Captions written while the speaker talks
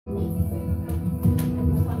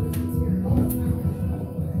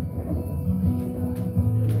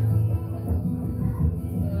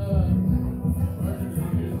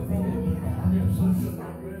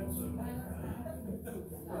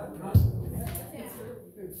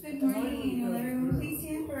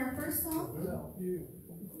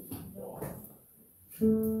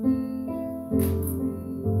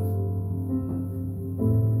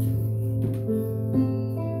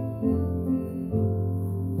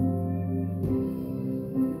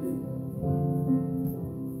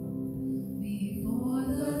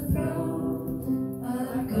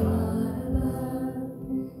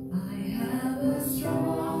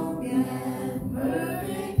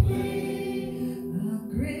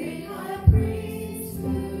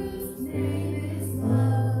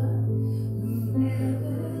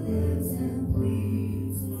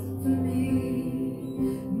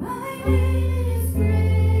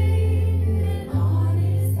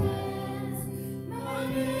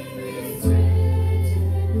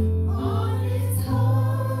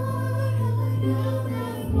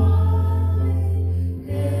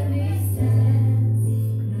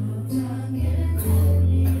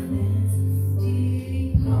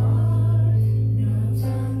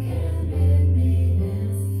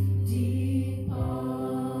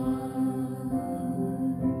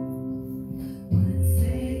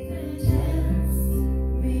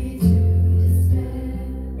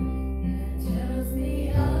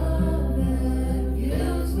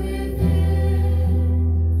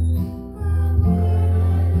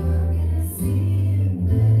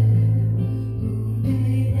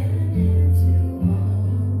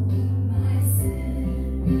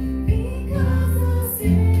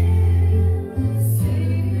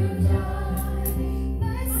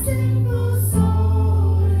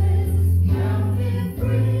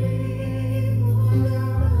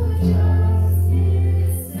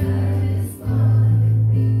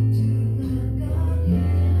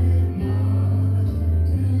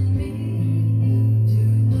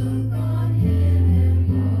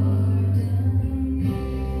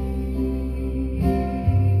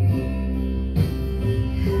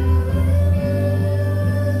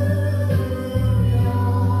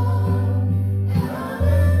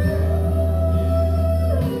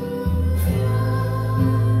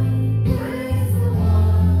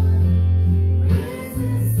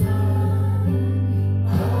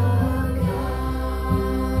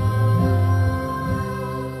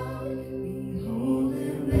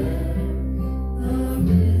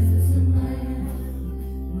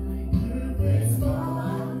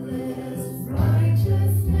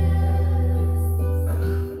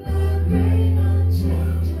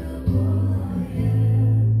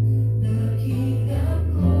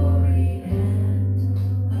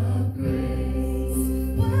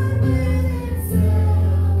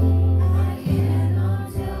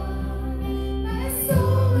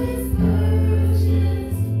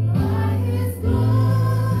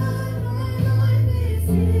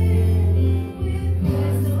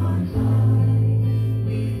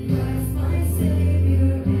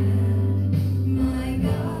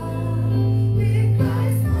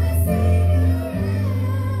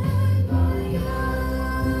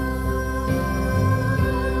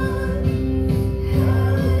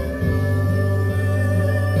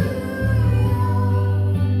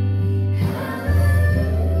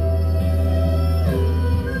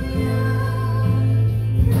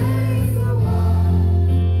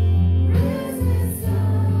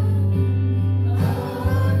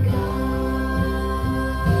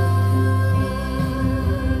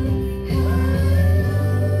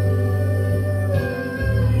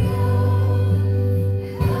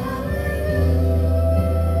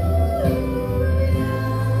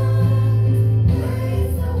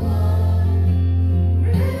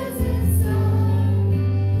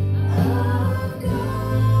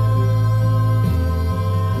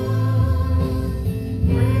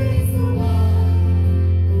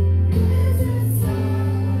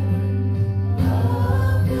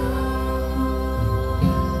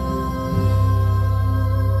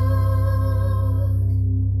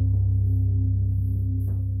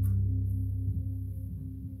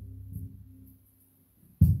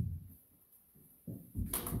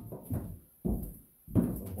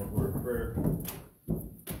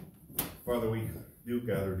Father, we do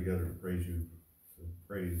gather together to praise you, to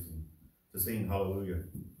praise and to sing hallelujah,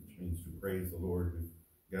 which means to praise the Lord.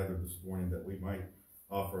 We've gathered this morning that we might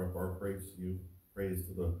offer up our praise to you, praise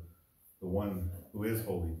to the one who is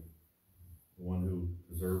holy, the one who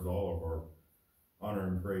deserves all of our honor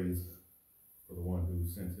and praise, for the one who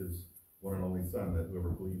sent his one and only Son, that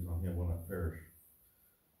whoever believes on him will not perish,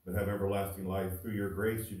 but have everlasting life. Through your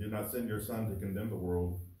grace, you did not send your Son to condemn the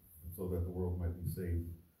world, so that the world might be saved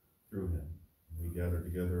through him. We gather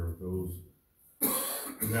together those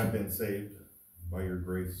who have been saved by your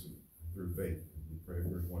grace through faith. We pray if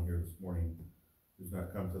there's one here this morning who's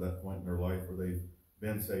not come to that point in their life where they've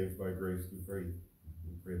been saved by grace through faith.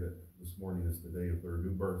 We pray that this morning is the day of their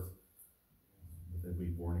new birth, that they'll be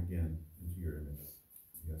born again into your image.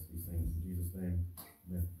 We ask these things in Jesus' name.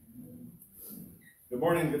 Amen. Good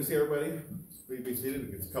morning. Good to see everybody. Please be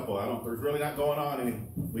seated. It's a couple. There's really not going on any.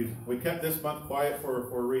 We kept this month quiet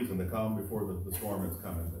for a reason, to come before the storm is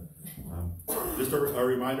coming. But, just a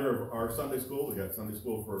reminder of our Sunday school. We got Sunday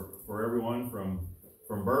school for everyone from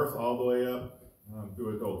birth all the way up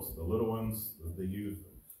through adults, the little ones, the youth,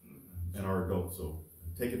 and our adults. So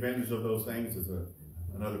take advantage of those things. It's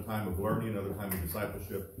another time of learning, another time of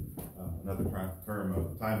discipleship, another time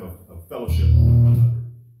of fellowship with one another.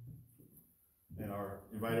 And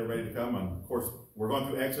invite everybody to come. Of course, we're going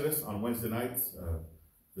through Exodus on Wednesday nights.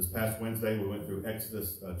 This past Wednesday, we went through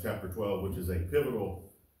Exodus chapter 12, which is a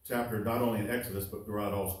pivotal chapter, not only in Exodus, but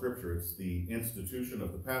throughout all Scripture. It's the institution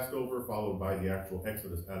of the Passover, followed by the actual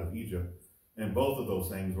Exodus out of Egypt. And both of those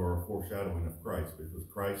things are a foreshadowing of Christ, because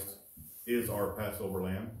Christ is our Passover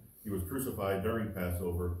lamb. He was crucified during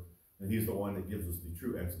Passover, and he's the one that gives us the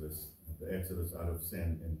true Exodus, the Exodus out of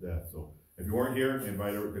sin and death. So if you weren't here,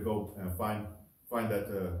 invite everyone to go find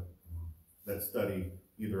that study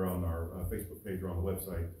either on our Facebook page or on the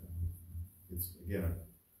website. It's, again, a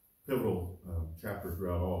pivotal chapter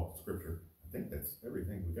throughout all Scripture. I think that's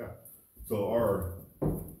everything we got. So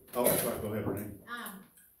go ahead, Renee.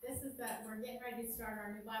 We're getting ready to start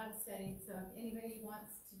our new Bible study. So if anybody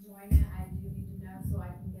wants to join it, I do need to know so I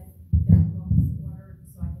can get that books ordered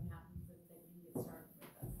so I can have them so that they can get started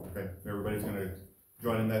with us. Okay, everybody's going to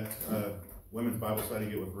join in that women's Bible study.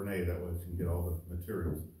 Get with Renee, that way she can get all the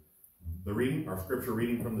materials. Our scripture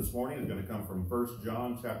reading from this morning is going to come from 1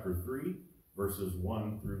 John chapter 3, verses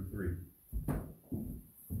 1 through 3.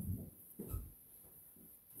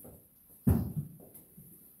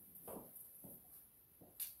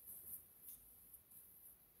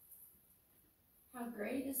 How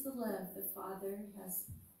great is the love the Father has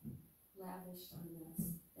lavished on us,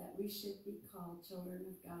 that we should be called children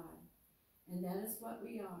of God. And that is what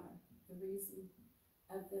we are, the reason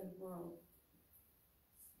of the world.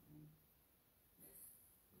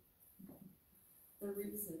 The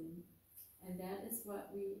reason, and that is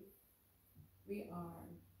what we are.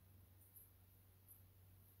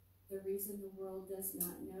 The reason the world does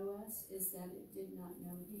not know us is that it did not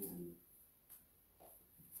know him.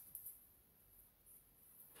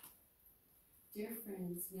 Dear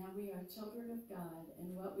friends, now we are children of God,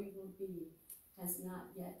 and what we will be has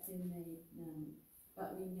not yet been made known.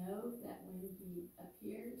 But we know that when he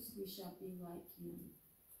appears, we shall be like him,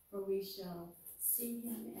 for we shall see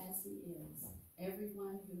him as he is.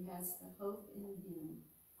 Everyone who has the hope in him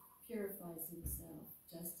purifies himself,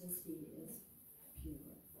 just as he is pure.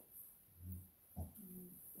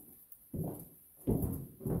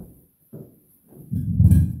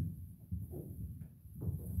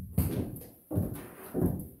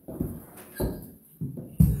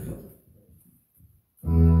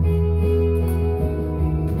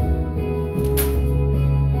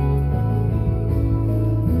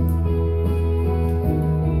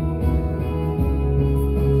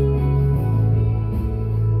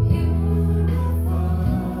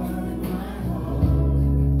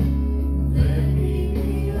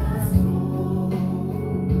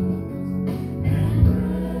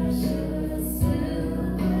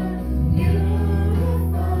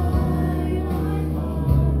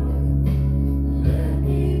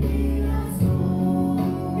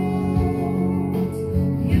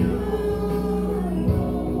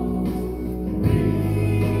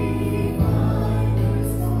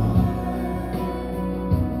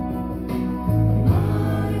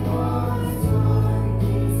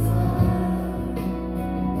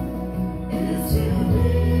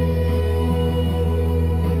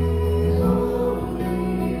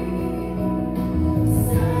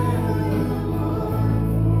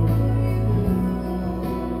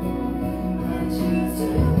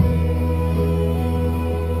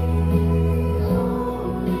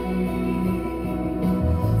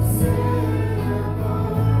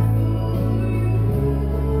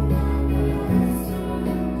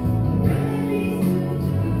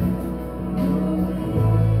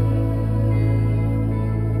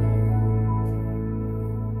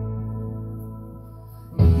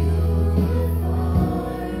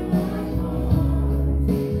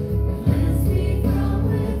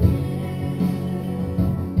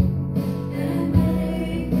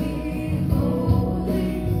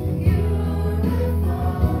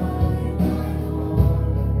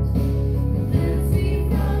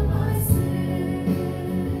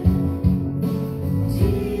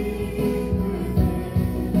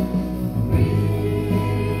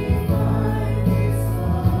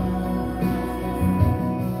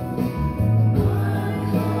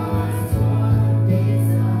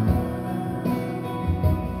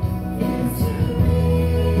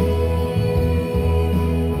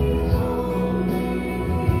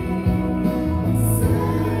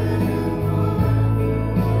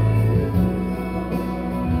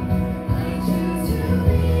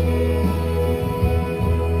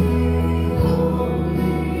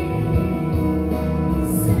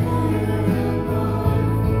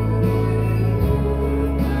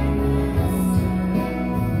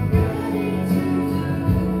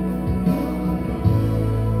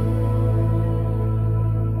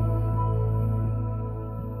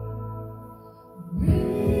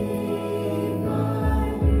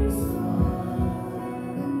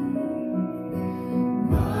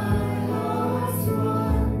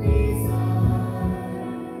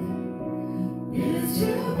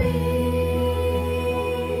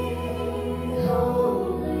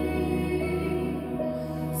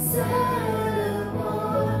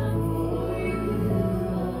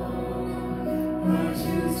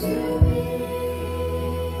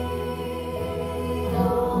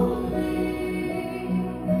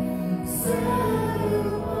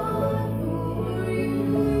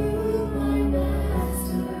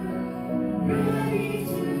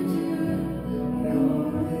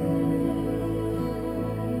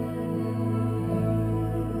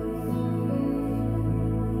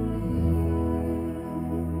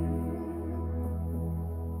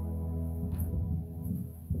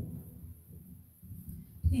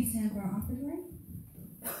 Please stand for our offertory.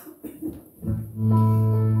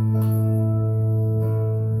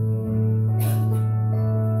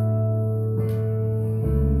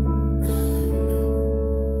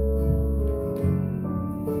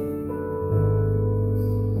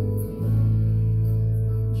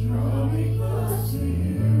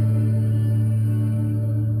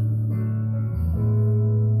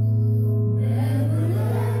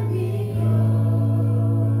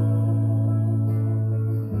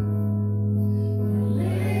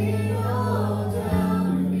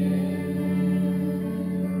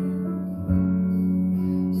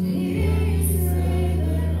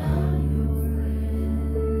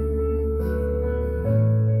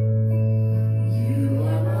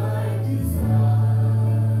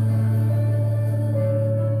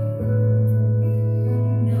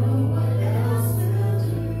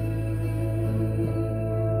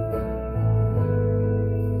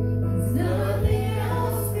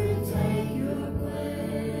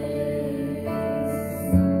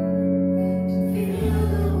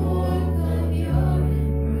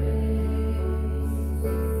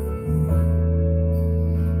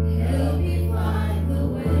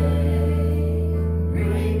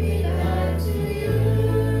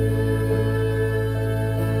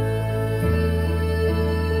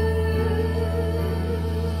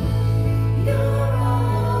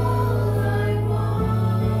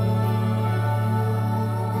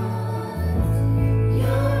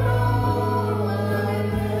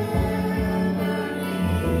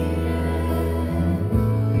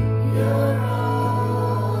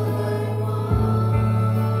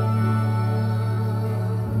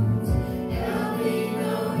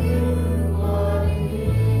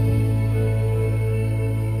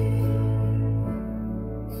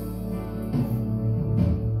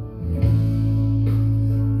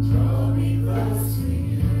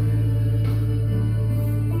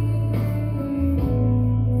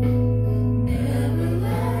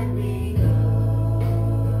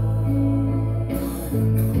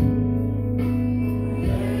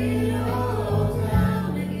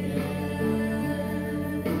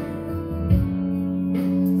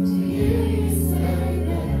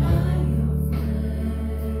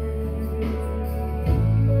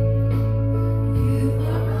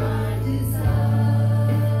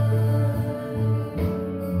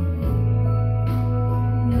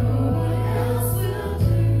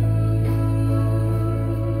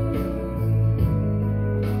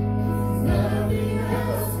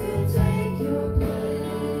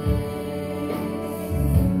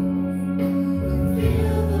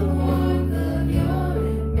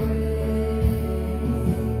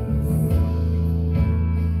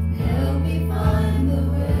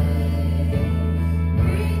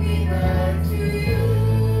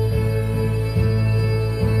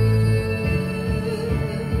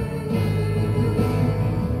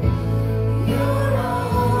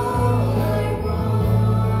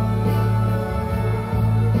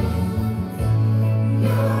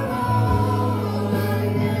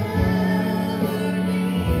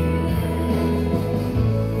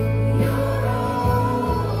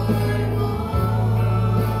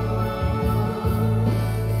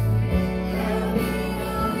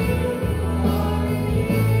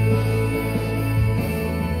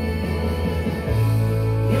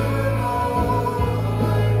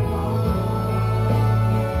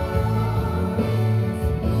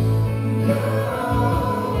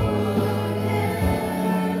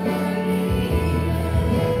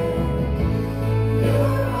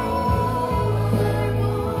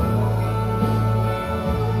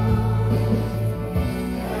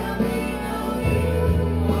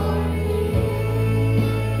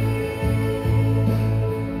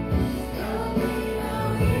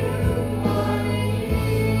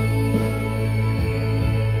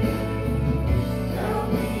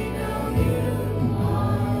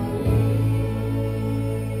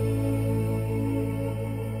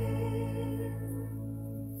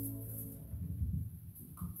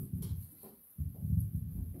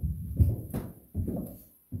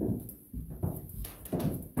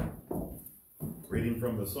 Reading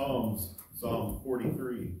from the Psalms, Psalm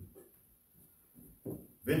 43.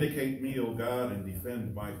 Vindicate me, O God, and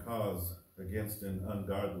defend my cause against an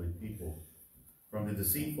ungodly people. From the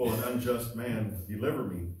deceitful and unjust man, deliver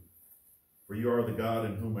me, for you are the God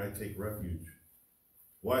in whom I take refuge.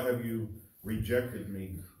 Why have you rejected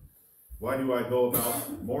me? Why do I go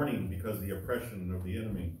about mourning because of the oppression of the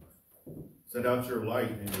enemy? Send out your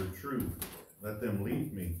light and your truth. Let them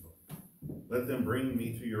lead me. Let them bring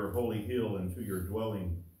me to your holy hill and to your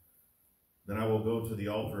dwelling. Then I will go to the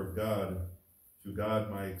altar of God, to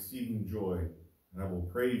God my exceeding joy, and I will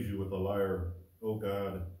praise you with a lyre, O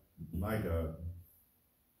God, my God.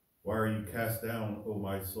 Why are you cast down, O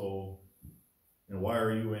my soul? And why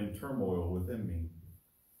are you in turmoil within me?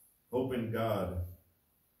 Hope in God,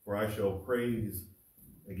 for I shall praise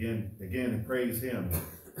again and praise him,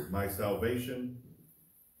 my salvation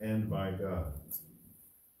and my God.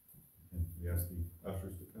 And we ask the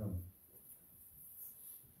ushers to come.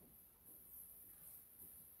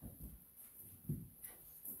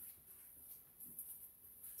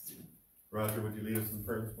 Roger, would you lead us in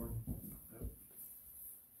prayer this morning?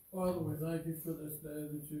 Father, we thank you for this day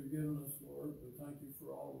that you've given us, Lord. We thank you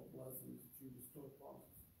for all the blessings that you bestow upon us.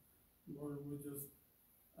 Lord, we just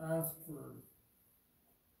ask for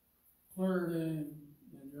clarity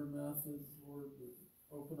in your message, Lord, to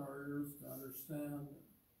open our ears to understand,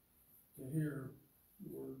 to hear,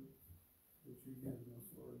 Lord, that you've given us,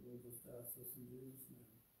 Lord. We just ask this in Jesus' name.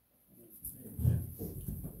 Amen.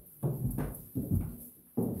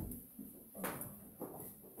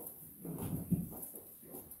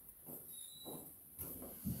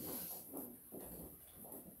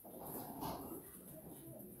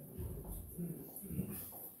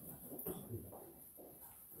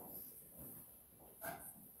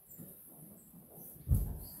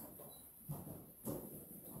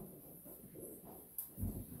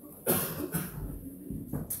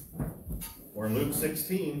 We're in Luke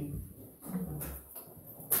 16,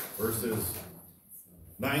 verses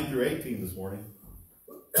 9 through 18 this morning.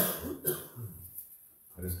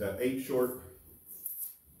 I just got 8 short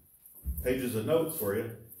pages of notes for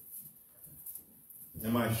you.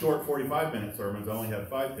 In my short 45-minute sermons, I only have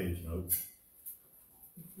 5-page notes.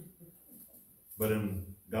 But in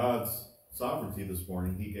God's sovereignty this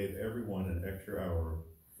morning, he gave everyone an extra hour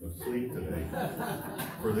of sleep today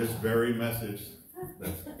for this very message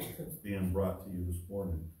that's being brought to you this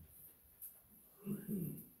morning.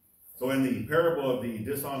 So in the parable of the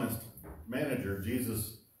dishonest manager,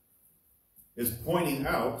 Jesus is pointing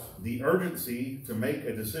out the urgency to make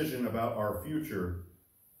a decision about our future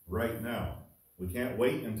right now. We can't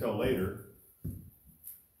wait until later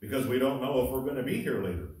because we don't know if we're going to be here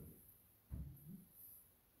later.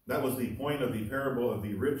 That was the point of the parable of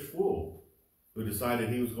the rich fool who decided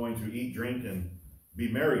he was going to eat, drink, and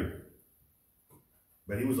be merry.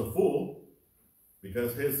 But he was a fool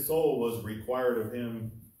because his soul was required of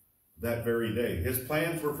him that very day. His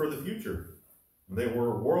plans were for the future. They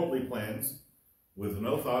were worldly plans with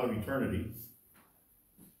no thought of eternity.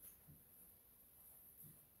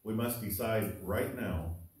 We must decide right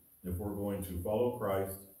now if we're going to follow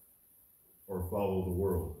Christ or follow the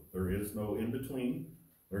world. There is no in-between.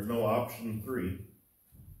 There's no option 3.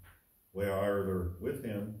 We are either with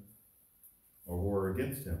him or we're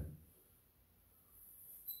against him.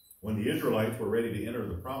 When the Israelites were ready to enter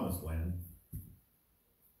the promised land,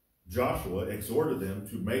 Joshua exhorted them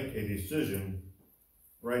to make a decision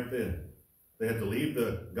right then. They had to leave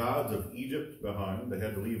the gods of Egypt behind. They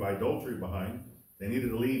had to leave idolatry behind. They needed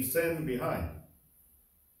to leave sin behind.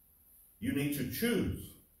 You need to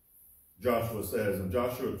choose, Joshua says in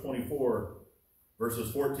Joshua 24,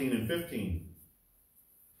 verses 14 and 15.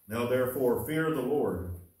 Now therefore fear the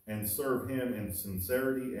Lord and serve him in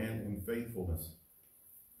sincerity and in faithfulness.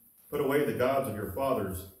 Put away the gods of your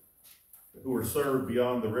fathers who were served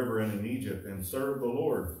beyond the river and in Egypt, and serve the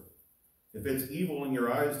Lord. If it's evil in your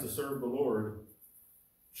eyes to serve the Lord,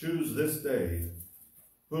 choose this day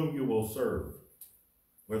whom you will serve,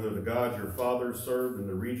 whether the gods your fathers served in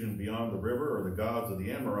the region beyond the river or the gods of the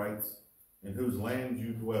Amorites in whose land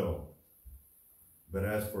you dwell. But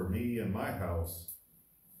as for me and my house,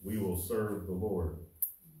 we will serve the Lord.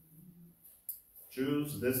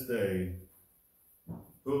 Choose this day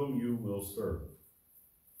whom you will serve.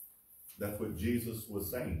 That's what Jesus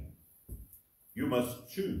was saying. You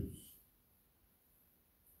must choose.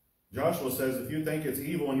 Joshua says, if you think it's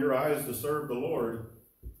evil in your eyes to serve the Lord,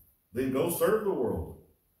 then go serve the world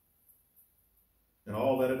and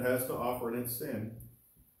all that it has to offer in its sin.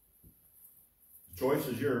 The choice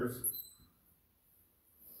is yours.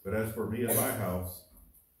 But as for me and my house,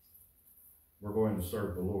 we're going to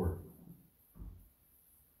serve the Lord.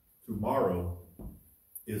 Tomorrow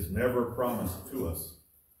is never promised to us,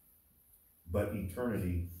 but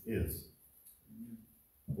eternity is.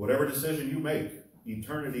 Whatever decision you make,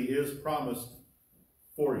 eternity is promised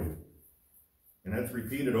for you. And that's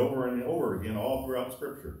repeated over and over again all throughout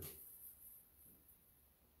Scripture.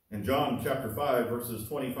 In John chapter 5, verses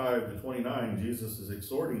 25 to 29, Jesus is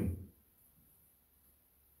exhorting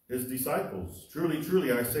his disciples. Truly,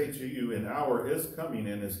 truly, I say to you, an hour is coming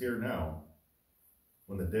and is here now,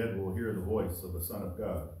 when the dead will hear the voice of the Son of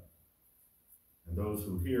God, and those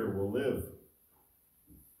who hear will live.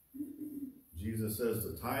 Jesus says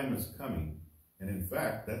the time is coming, and in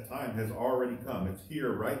fact, that time has already come. It's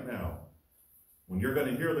here right now, when you're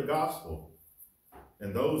going to hear the gospel,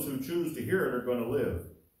 and those who choose to hear it are going to live.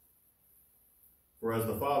 For as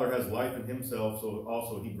the Father has life in himself, so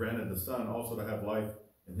also he granted the Son also to have life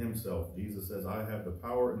in himself. Jesus says, I have the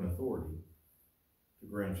power and authority to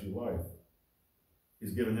grant you life.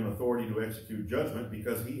 He's given him authority to execute judgment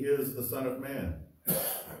because he is the Son of Man.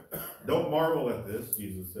 Don't marvel at this,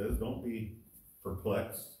 Jesus says. Don't be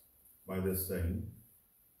perplexed by this saying.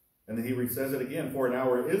 And then he says it again, for an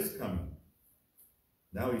hour is coming.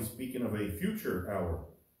 Now he's speaking of a future hour,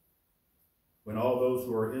 when all those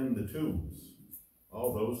who are in the tombs,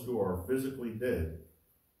 all those who are physically dead,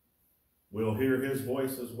 will hear his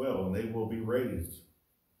voice as well, and they will be raised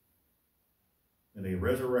in a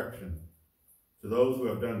resurrection. To those who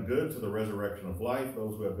have done good, to the resurrection of life.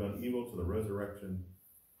 Those who have done evil, to the resurrection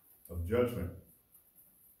of judgment.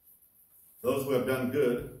 Those who have done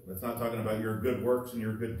good, that's not talking about your good works and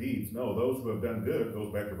your good deeds. No, those who have done good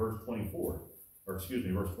goes back to verse 25.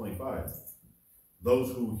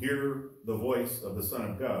 Those who hear the voice of the Son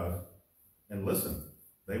of God and listen,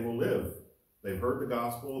 they will live. They've heard the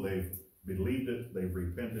gospel, they've believed it, they've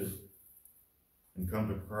repented, and come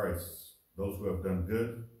to Christ. Those who have done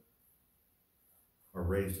good are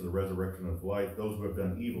raised to the resurrection of life. Those who have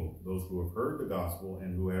done evil, those who have heard the gospel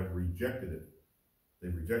and who have rejected it.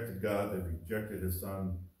 They've rejected God, they've rejected his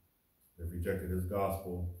Son, they've rejected his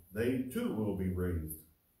gospel. They too will be raised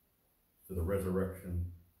to the resurrection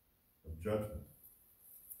of judgment.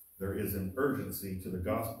 There is an urgency to the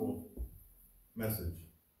gospel message.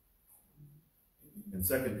 In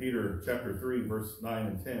 2 Peter chapter 3, verse 9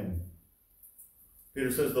 and 10,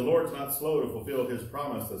 Peter says, the Lord's not slow to fulfill his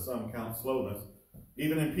promise, as some count slowness.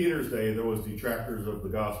 Even in Peter's day, there was detractors of the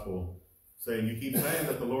gospel saying, you keep saying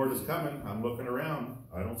that the Lord is coming. I'm looking around.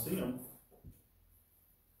 I don't see him.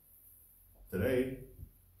 Today,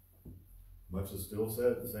 much is still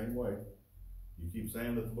said the same way. You keep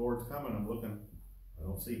saying that the Lord's coming. I'm looking. I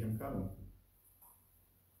don't see him coming.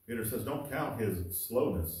 Peter says, don't count his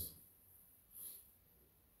slowness,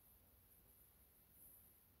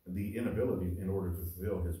 the inability in order to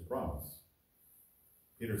fulfill his promise.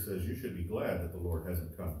 Peter says you should be glad that the Lord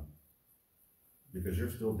hasn't come, because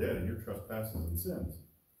you're still dead in your trespasses and sins.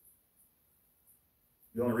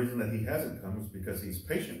 The only reason that he hasn't come is because he's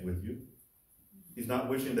patient with you. He's not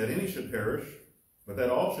wishing that any should perish, but that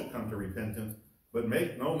all should come to repentance. But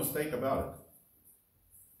make no mistake about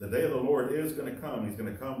it. The day of the Lord is going to come. He's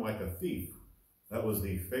going to come like a thief. That was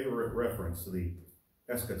the favorite reference to the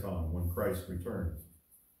eschaton, when Christ returns.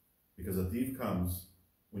 Because a thief comes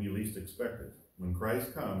when you least expect it. When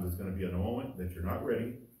Christ comes, it's going to be a moment that you're not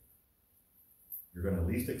ready. You're going to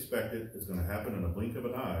least expect it. It's going to happen in a blink of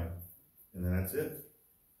an eye. And then that's it.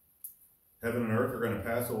 Heaven and earth are going to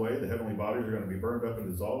pass away. The heavenly bodies are going to be burned up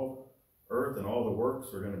and dissolved. Earth and all the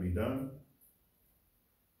works are going to be done.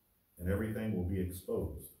 And everything will be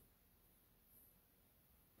exposed.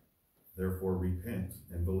 Therefore, repent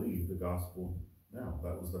and believe the gospel now.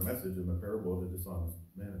 That was the message in the parable of the dishonest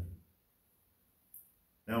manager.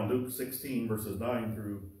 Now in Luke 16, verses 9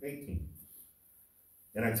 through 18.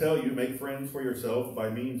 And I tell you, make friends for yourself by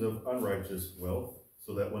means of unrighteous wealth,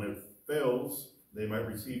 so that when it fails, they might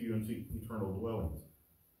receive you into eternal dwellings.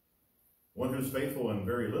 One who is faithful in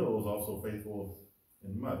very little is also faithful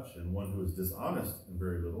in much, and one who is dishonest in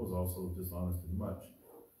very little is also dishonest in much.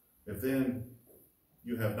 If then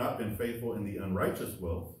you have not been faithful in the unrighteous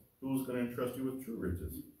wealth, who is going to entrust you with true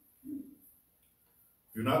riches?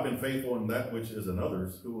 If you've not been faithful in that which is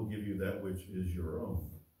another's, who will give you that which is your own?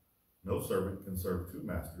 No servant can serve two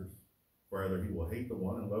masters, for either he will hate the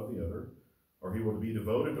one and love the other, or he will be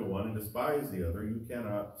devoted to one and despise the other. You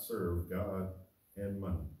cannot serve God and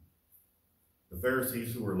money. The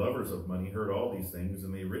Pharisees, who were lovers of money, heard all these things,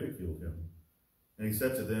 and they ridiculed him. And he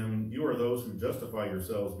said to them, you are those who justify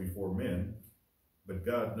yourselves before men, but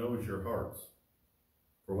God knows your hearts.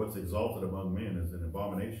 For what's exalted among men is an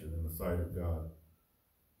abomination in the sight of God.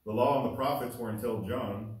 The law and the prophets were until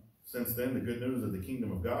John. Since then, the good news of the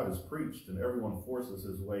kingdom of God is preached, and everyone forces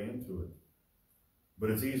his way into it. But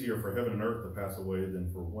it's easier for heaven and earth to pass away than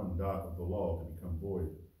for one dot of the law to become void.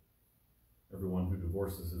 Everyone who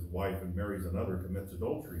divorces his wife and marries another commits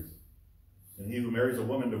adultery. And he who marries a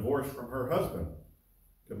woman divorced from her husband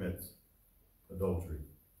commits adultery.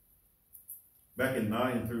 Back in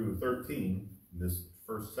 9 through 13, in this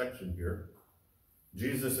first section here,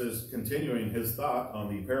 Jesus is continuing his thought on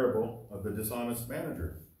the parable of the dishonest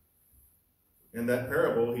manager. In that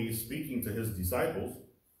parable, he's speaking to his disciples,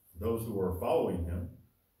 those who are following him.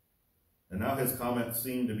 And now his comments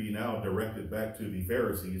seem to be now directed back to the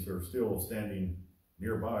Pharisees who are still standing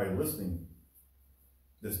nearby listening.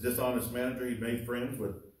 This dishonest manager, he made friends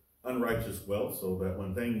with unrighteous wealth so that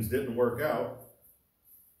when things didn't work out,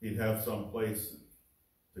 he'd have some place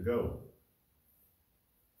to go.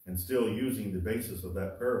 And still using the basis of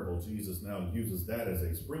that parable, Jesus now uses that as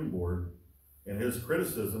a springboard in his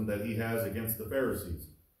criticism that he has against the Pharisees.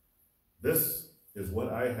 This is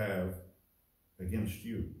what I have against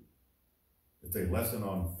you. It's a lesson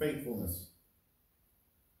on faithfulness.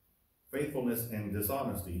 Faithfulness and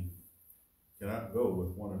dishonesty cannot go with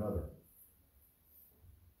one another.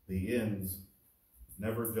 The ends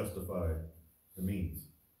never justify the means.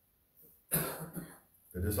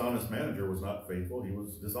 The dishonest manager was not faithful, he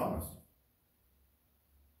was dishonest.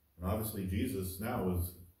 And obviously Jesus now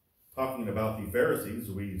is talking about the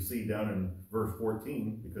Pharisees, we see down in verse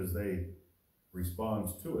 14, because they respond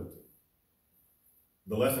to it.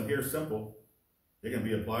 The lesson here is simple. It can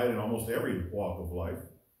be applied in almost every walk of life.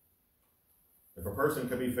 If a person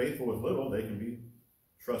can be faithful with little, they can be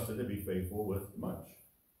trusted to be faithful with much.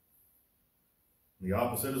 The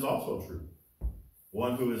opposite is also true.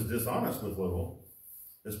 One who is dishonest with little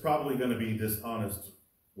is probably going to be dishonest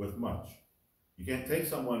with much. You can't take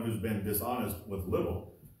someone who's been dishonest with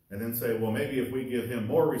little and then say, well, maybe if we give him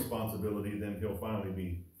more responsibility, then he'll finally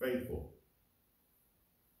be faithful.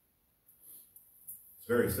 It's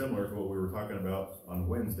very similar to what we were talking about on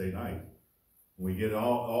Wednesday night. We get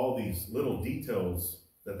all these little details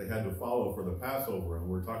that they had to follow for the Passover, and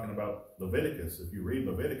we're talking about Leviticus. If you read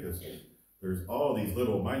Leviticus, there's all these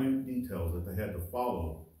little minute details that they had to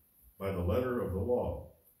follow by the letter of the law.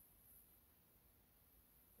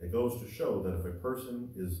 It goes to show that if a person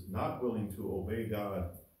is not willing to obey God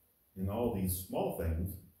in all these small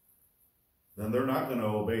things, then they're not going to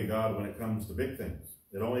obey God when it comes to big things.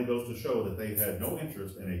 It only goes to show that they had no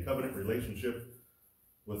interest in a covenant relationship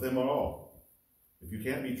with him at all. If you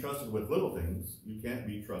can't be trusted with little things, you can't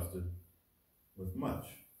be trusted with much.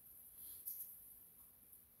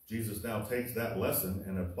 Jesus now takes that lesson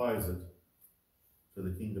and applies it to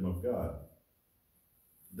the kingdom of God.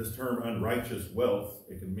 This term unrighteous wealth,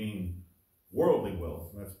 it can mean worldly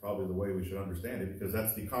wealth. And that's probably the way we should understand it, because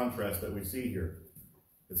that's the contrast that we see here.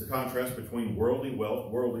 It's a contrast between worldly wealth,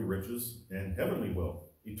 worldly riches, and heavenly wealth,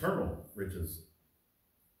 eternal riches.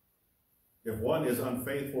 If one is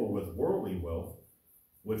unfaithful with worldly wealth,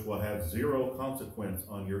 which will have zero consequence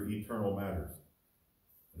on your eternal matters.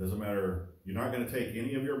 It doesn't matter, you're not going to take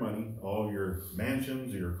any of your money, all your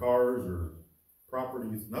mansions, or your cars, or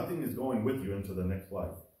properties, nothing is going with you into the next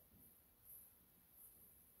life.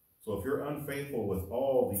 So if you're unfaithful with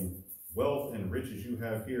all the wealth and riches you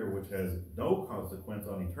have here, which has no consequence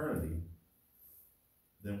on eternity,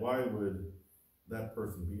 then why would that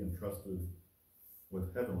person be entrusted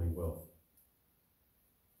with heavenly wealth?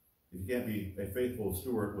 If you can't be a faithful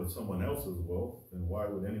steward with someone else's wealth, then why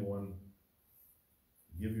would anyone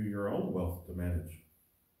give you your own wealth to manage?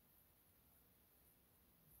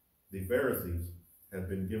 The Pharisees had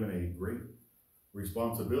been given a great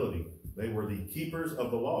responsibility. They were the keepers of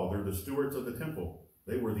the law. They're the stewards of the temple.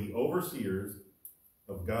 They were the overseers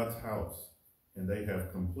of God's house, and they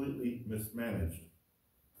have completely mismanaged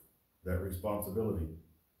that responsibility.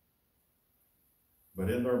 But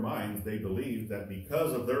in their minds, they believed that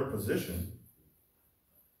because of their position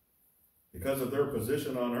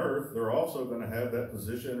on earth, they're also going to have that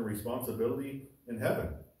position and responsibility in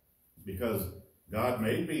heaven. Because God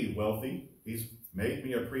made me wealthy, he's made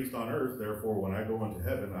me a priest on earth, therefore when I go into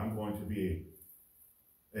heaven, I'm going to be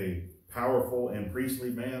a powerful and priestly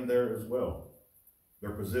man there as well.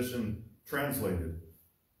 Their position translated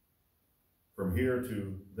from here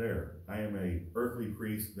to there. I am a earthly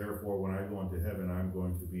priest, therefore when I go into heaven, I'm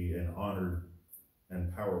going to be an honored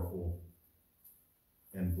and powerful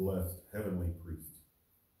and blessed heavenly priest.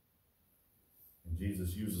 And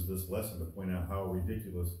Jesus uses this lesson to point out how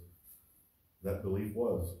ridiculous that belief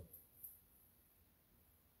was.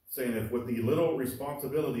 Saying if with the little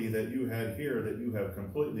responsibility that you had here that you have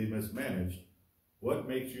completely mismanaged, what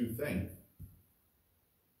makes you think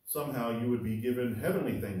somehow you would be given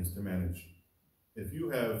heavenly things to manage? If you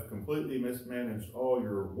have completely mismanaged all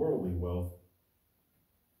your worldly wealth,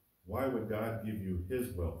 why would God give you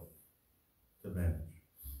his wealth to manage?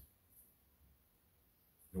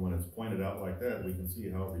 And when it's pointed out like that, we can see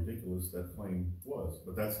how ridiculous that claim was.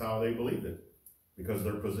 But that's how they believed it. Because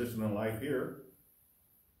their position in life here,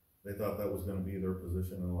 they thought that was going to be their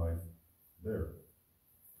position in life there.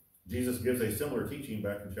 Jesus gives a similar teaching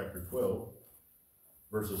back in chapter 12,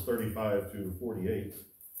 verses 35 to 48.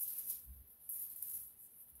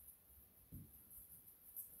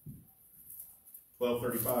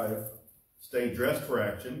 "12:35, stay dressed for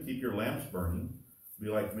action, keep your lamps burning. Be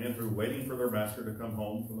like men who are waiting for their master to come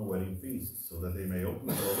home from the wedding feast, so that they may open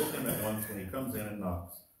the door with him at once when he comes in and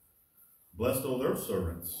knocks. Blessed are those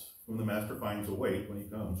servants whom the master finds awake when he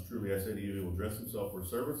comes. Truly I say to you, he will dress himself for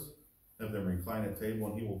service, have them recline at table,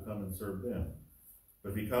 and he will come and serve them.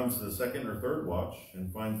 But if he comes to the second or third watch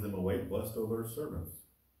and finds them awake, blessed are those servants.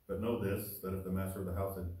 But know this, that if the master of the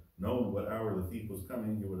house had known what hour the thief was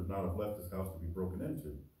coming, he would not have left his house to be broken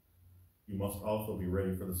into. You must also be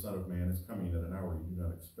ready, for the Son of Man is coming at an hour you do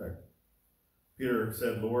not expect." Peter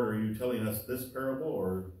said, "Lord, are you telling us this parable,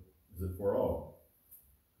 or is it for all?"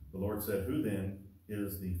 The Lord said, "Who then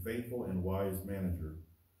is the faithful and wise manager,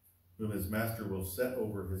 whom his master will set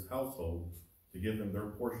over his household to give them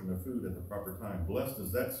their portion of food at the proper time? Blessed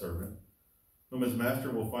is that servant, whom his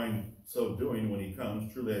master will find so doing when he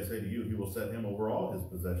comes. Truly I say to you, he will set him over all his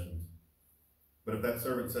possessions. But if that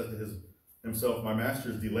servant says to himself, my master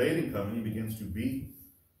is delayed in coming, he begins to beat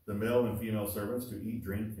the male and female servants, to eat,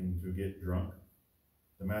 drink, and to get drunk,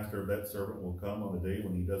 the master of that servant will come on a day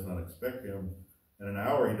when he does not expect him, and an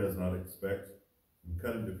hour he does not expect, and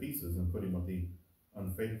cut him to pieces and put him with the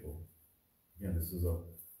unfaithful." Again, this is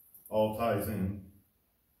all ties in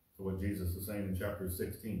to what Jesus is saying in chapter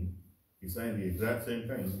 16. He's saying the exact same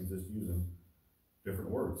thing, he's just using different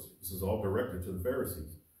words. This is all directed to the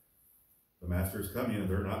Pharisees. The master is coming and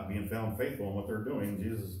they're not being found faithful in what they're doing.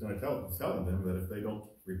 Jesus is going to telling them that if they don't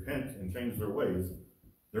repent and change their ways,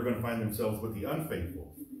 they're going to find themselves with the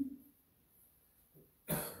unfaithful.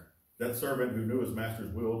 That servant who knew his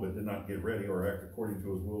master's will but did not get ready or act according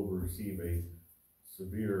to his will receive a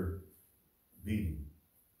severe beating.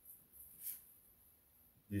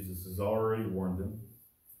 Jesus has already warned them,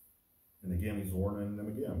 and again he's warning them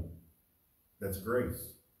again. That's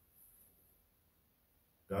grace.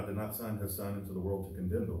 God did not send his Son into the world to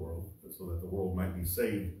condemn the world, but so that the world might be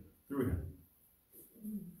saved through him.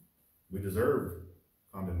 We deserved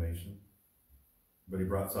condemnation, but he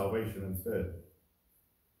brought salvation instead.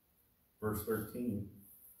 Verse 13,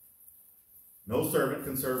 "No servant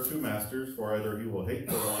can serve two masters, for either he will hate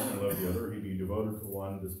the one and love the other, or he be devoted to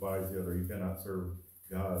one and despise the other. You cannot serve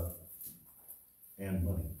God and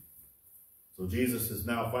money." So Jesus is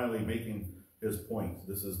now finally making his point.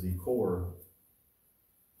 This is the core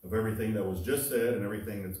of everything that was just said and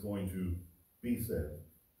everything that's going to be said.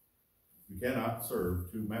 You cannot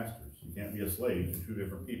serve two masters. You can't be a slave to two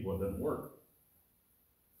different people. It doesn't work.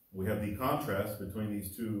 We have the contrast between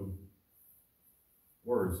these two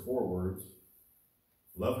words, 4 words: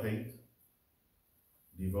 love, hate,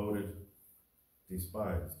 devoted,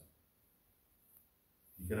 despised.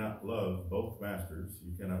 You cannot love both masters.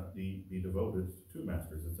 You cannot be devoted to two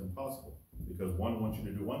masters. It's impossible, because one wants you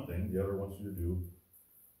to do one thing, the other wants you to do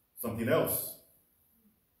something else.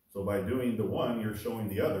 So by doing the one, you're showing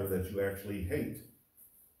the other that you actually hate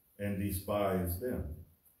and despise them.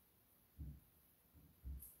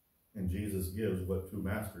 And Jesus gives what two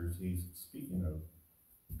masters he's speaking of: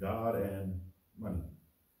 God and money.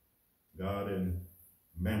 God and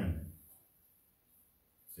mammon.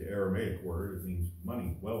 It's the Aramaic word. It means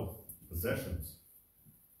money, wealth, possessions,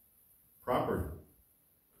 property,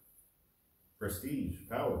 prestige,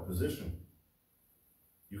 power, position.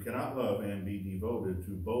 You cannot love and be devoted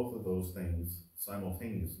to both of those things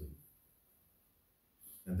simultaneously.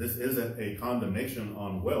 And this isn't a condemnation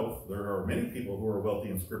on wealth. There are many people who are wealthy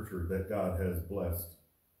in Scripture that God has blessed.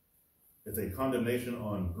 It's a condemnation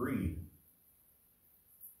on greed,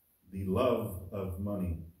 the love of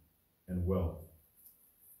money and wealth.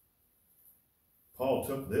 Paul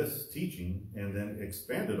took this teaching and then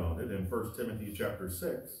expanded on it in 1 Timothy chapter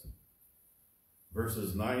 6,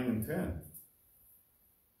 verses 9 and 10.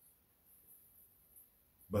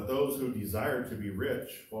 "But those who desire to be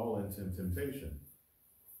rich fall into temptation,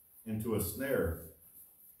 into a snare,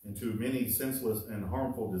 into many senseless and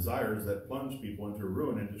harmful desires that plunge people into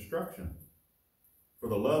ruin and destruction. For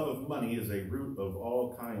the love of money is a root of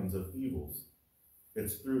all kinds of evils.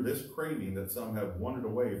 It's through this craving that some have wandered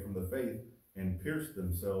away from the faith and pierced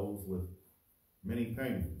themselves with many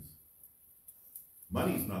pangs."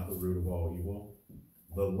 Money's not the root of all evil,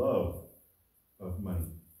 the love of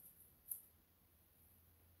money.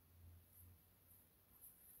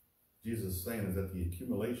 Jesus is saying is that the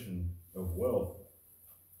accumulation of wealth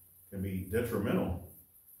can be detrimental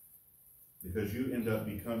because you end up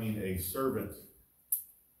becoming a servant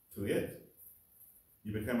to it.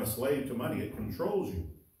 You become a slave to money. It controls you.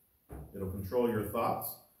 It'll control your thoughts,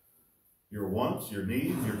 your wants, your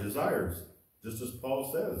needs, your desires. Just as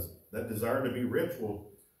Paul says, that desire to be rich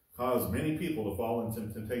will cause many people to fall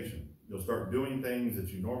into temptation. You'll start doing things that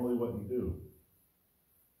you normally wouldn't do.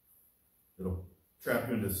 It'll trap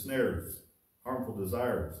you into snares, harmful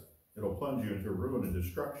desires. It'll plunge you into ruin and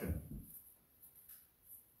destruction,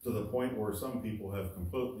 to the point where some people have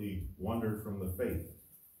completely wandered from the faith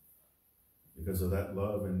because of that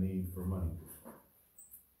love and need for money.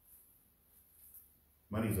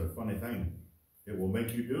 Money's a funny thing. It will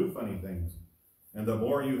make you do funny things. And the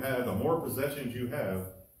more you have, the more possessions you have,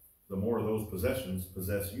 the more those possessions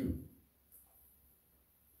possess you.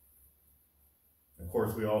 Of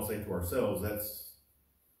course, we all say to ourselves, that's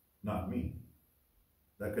not me.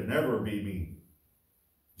 That could never be me.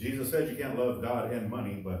 Jesus said you can't love God and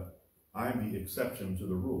money, but I'm the exception to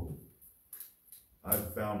the rule.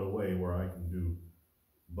 I've found a way where I can do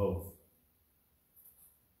both.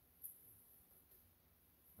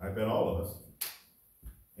 I bet all of us,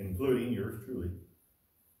 including yours truly,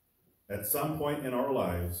 at some point in our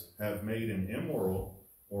lives have made an immoral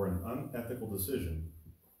or an unethical decision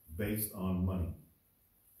based on money.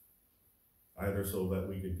 Either so that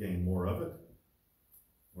we could gain more of it,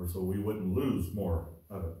 or so we wouldn't lose more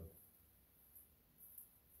of it.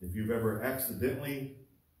 If you've ever accidentally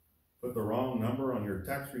put the wrong number on your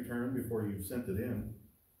tax return before you've sent it in,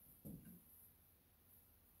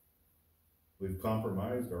 we've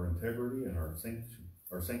compromised our integrity and our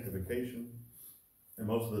sanctification, and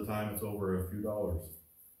most of the time it's over a few dollars,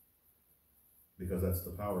 because that's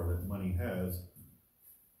the power that money has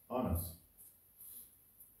on us.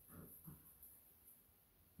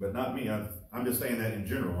 But not me. I'm just saying that in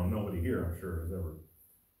general, and nobody here, I'm sure, has ever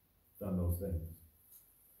done those things.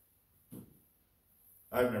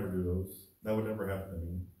 I'd never do those. That would never happen to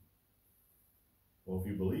me. Well, if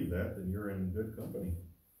you believe that, then you're in good company,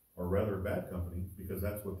 or rather bad company, because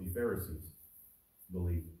that's what the Pharisees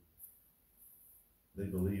believed. They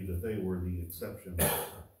believed that they were the exception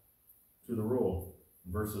to the rule.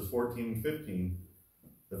 Verses 14 and 15,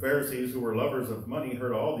 the Pharisees, who were lovers of money,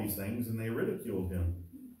 heard all these things, and they ridiculed him.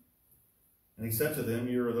 And he said to them,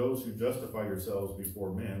 "You are those who justify yourselves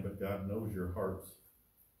before men, but God knows your hearts.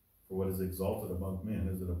 For what is exalted among men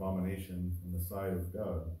is an abomination in the sight of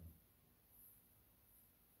God."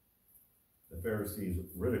 The Pharisees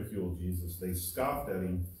ridiculed Jesus. They scoffed at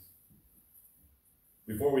him.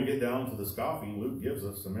 Before we get down to the scoffing, Luke gives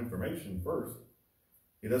us some information first.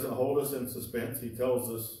 He doesn't hold us in suspense. He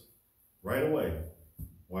tells us right away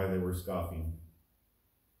why they were scoffing.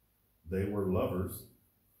 They were lovers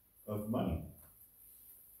of money.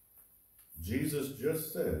 Jesus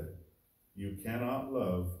just said, you cannot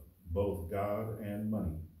love both God and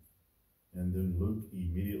money. And then Luke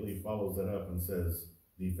immediately follows that up and says,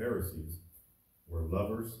 the Pharisees were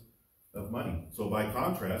lovers of money. So by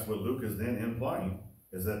contrast, what Luke is then implying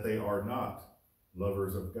is that they are not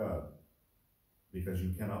lovers of God, because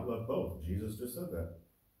you cannot love both. Jesus just said that.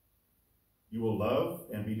 You will love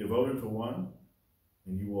and be devoted to one,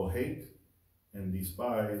 and you will hate and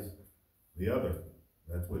despise the other.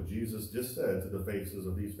 That's what Jesus just said to the faces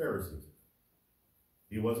of these Pharisees.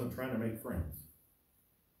 He wasn't trying to make friends.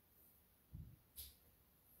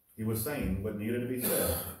 He was saying what needed to be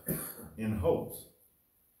said in hopes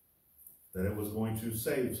that it was going to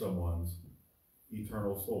save someone's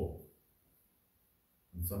eternal soul.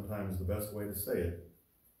 And sometimes the best way to say it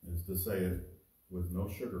is to say it with no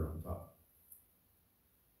sugar on top.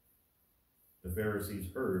 The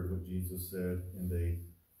Pharisees heard what Jesus said, and they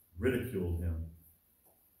ridiculed him.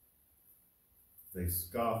 They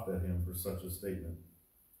scoffed at him for such a statement.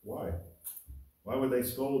 Why? Why would they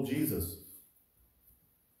scold Jesus?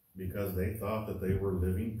 Because they thought that they were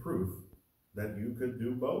living proof that you could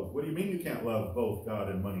do both. What do you mean you can't love both God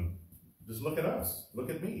and money? Just look at us. Look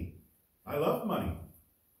at me. I love money.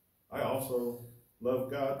 I also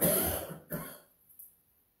love God too.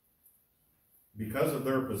 Because of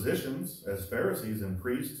their positions as Pharisees and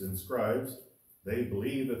priests and scribes, they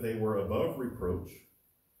believed that they were above reproach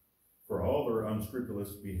for all their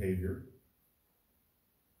unscrupulous behavior.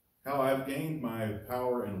 How I've gained my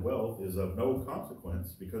power and wealth is of no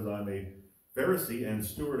consequence, because I'm a Pharisee and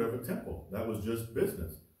steward of a temple. That was just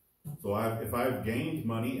business. So if I've gained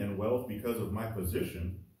money and wealth because of my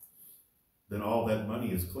position, then all that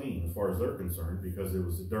money is clean as far as they're concerned, because it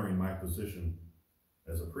was during my position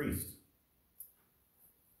as a priest.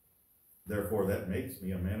 Therefore, that makes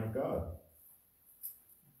me a man of God.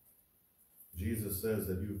 Jesus says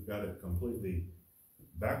that you've got it completely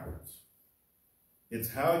backwards. It's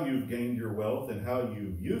how you've gained your wealth and how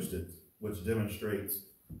you've used it, which demonstrates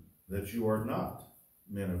that you are not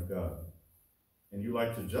men of God. And you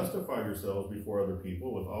like to justify yourselves before other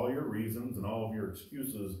people with all your reasons and all of your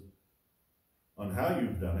excuses on how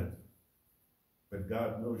you've done it, but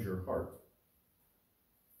God knows your heart.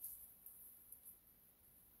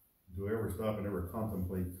 Do we ever stop and ever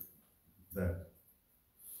contemplate that?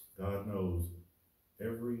 God knows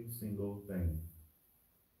every single thing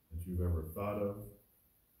that you've ever thought of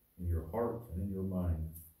in your heart and in your mind,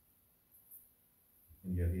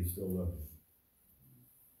 and yet he still loves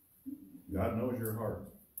you. God knows your heart.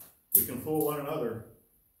 We can fool one another,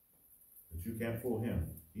 but you can't fool him.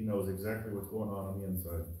 He knows exactly what's going on the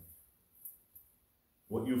inside.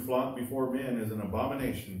 What you flaunt before men is an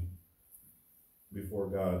abomination before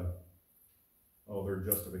God. Oh, their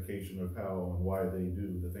justification of how and why they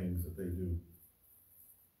do the things that they do.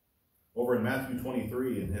 Over in Matthew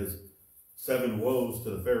 23, in his 7 woes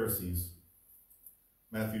to the Pharisees,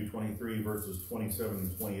 Matthew 23, verses 27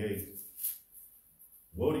 and 28.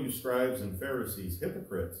 Woe to you, scribes and Pharisees,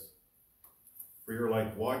 hypocrites, for you're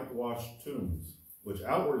like whitewashed tombs, which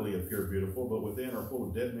outwardly appear beautiful, but within are full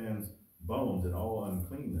of dead men's bones and all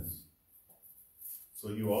uncleanness. So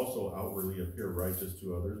you also outwardly appear righteous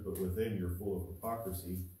to others, but within you're full of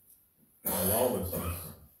hypocrisy and lawlessness.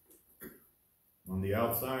 On the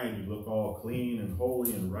outside you look all clean and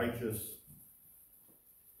holy and righteous,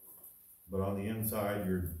 but on the inside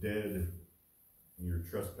you're dead in your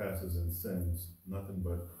trespasses and sins, nothing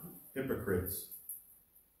but hypocrites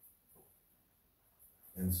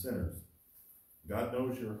and sinners. God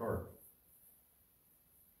knows your heart,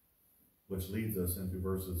 which leads us into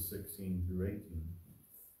verses 16 through 18.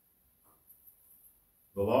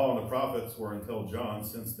 The law and the prophets were until John.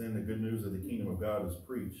 Since then, the good news of the kingdom of God is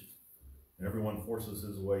preached, and everyone forces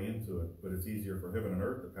his way into it. But it's easier for heaven and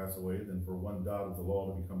earth to pass away than for one dot of the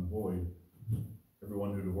law to become void.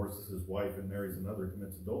 Everyone who divorces his wife and marries another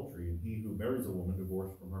commits adultery, and he who marries a woman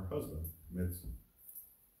divorced from her husband commits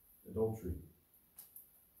adultery.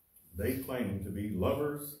 They claim to be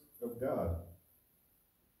lovers of God,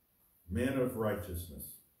 men of righteousness.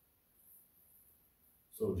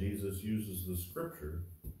 So Jesus uses the scripture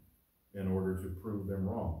in order to prove them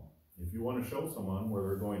wrong. If you want to show someone where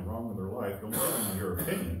they're going wrong in their life, don't show them your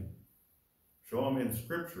opinion. Show them in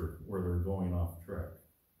scripture where they're going off track.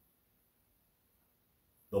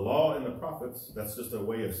 The law and the prophets, that's just a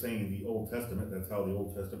way of saying the Old Testament. That's how the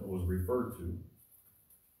Old Testament was referred to.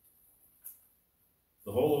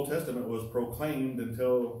 The whole Old Testament was proclaimed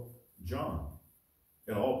until John.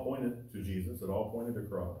 It all pointed to Jesus. It all pointed to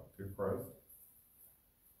Christ.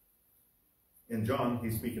 In John,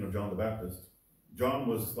 he's speaking of John the Baptist. John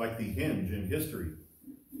was like the hinge in history.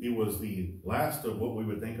 He was the last of what we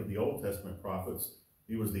would think of the Old Testament prophets.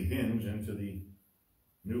 He was the hinge into the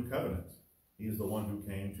New Covenant. He's the one who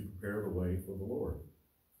came to prepare the way for the Lord.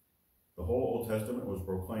 The whole Old Testament was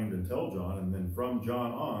proclaimed until John, and then from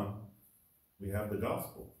John on, we have the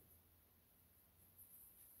gospel.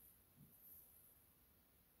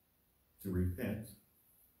 To repent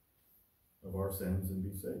of our sins and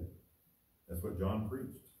be saved. That's what John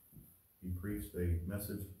preached. He preached a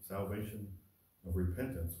message of salvation, of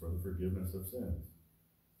repentance for the forgiveness of sins.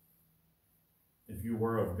 If you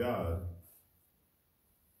were of God,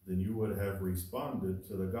 then you would have responded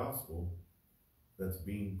to the gospel that's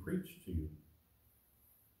being preached to you.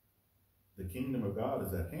 The kingdom of God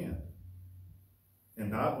is at hand.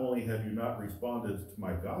 And not only have you not responded to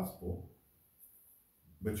my gospel,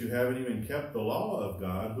 but you haven't even kept the law of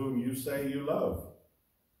God, whom you say you love.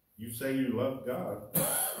 You say you love God,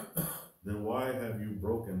 then why have you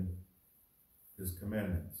broken his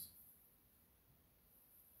commandments?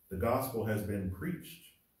 The gospel has been preached.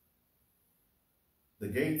 The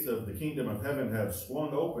gates of the kingdom of heaven have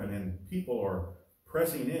swung open, and people are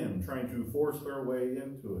pressing in, trying to force their way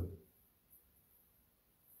into it.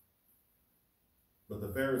 But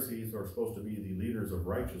the Pharisees, who are supposed to be the leaders of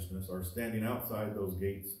righteousness, are standing outside those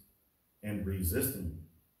gates and resisting.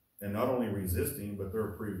 And not only resisting, but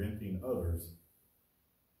they're preventing others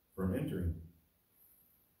from entering.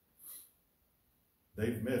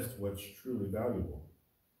 They've missed what's truly valuable.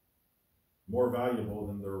 More valuable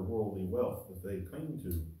than their worldly wealth that they cling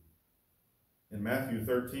to. In Matthew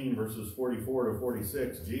 13, verses 44 to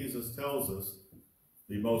 46, Jesus tells us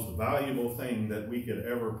the most valuable thing that we could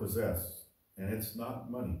ever possess, and it's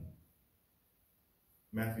not money.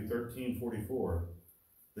 Matthew 13, 44.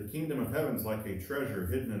 The kingdom of heaven is like a treasure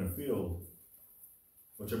hidden in a field,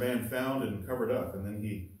 which a man found and covered up, and then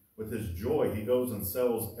he, with his joy, he goes and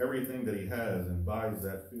sells everything that he has and buys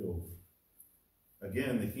that field.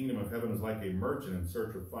 Again, the kingdom of heaven is like a merchant in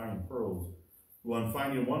search of fine pearls, who on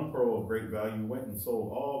finding one pearl of great value went and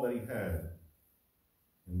sold all that he had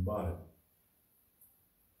and bought it.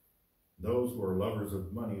 Those who are lovers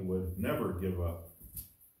of money would never give up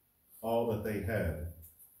all that they had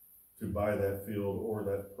to buy that field or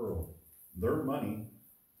that pearl. Their money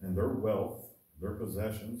and their wealth, their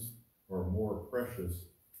possessions, are more precious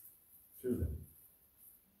to them.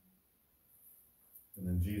 And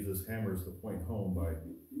then Jesus hammers the point home by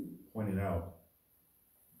pointing out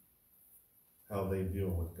how they deal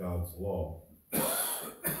with God's law.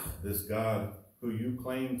 This God who you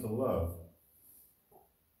claim to love,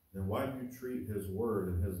 then why do you treat his word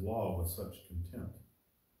and his law with such contempt?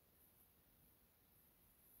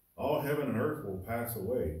 All heaven and earth will pass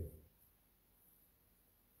away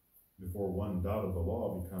before one dot of the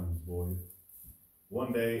law becomes void.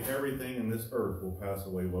 One day, everything in this earth will pass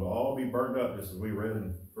away. We'll all be burned up, just as we read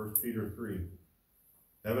in 1 Peter 3.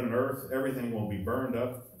 Heaven and earth, everything will be burned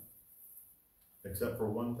up except for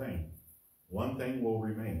one thing. One thing will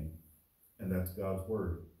remain, and that's God's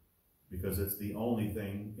word, because it's the only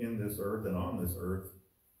thing in this earth and on this earth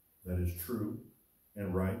that is true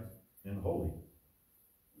and right and holy.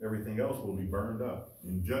 Everything else will be burned up.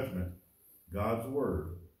 In judgment, God's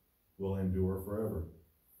word will endure forever.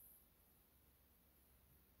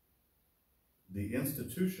 The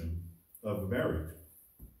institution of marriage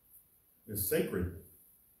is sacred.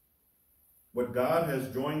 What God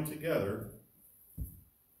has joined together,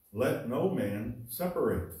 let no man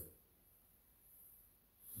separate.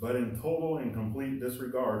 But in total and complete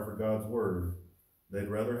disregard for God's word, they'd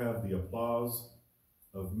rather have the applause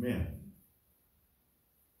of men.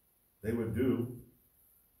 They would do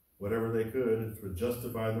whatever they could to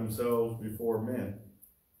justify themselves before men.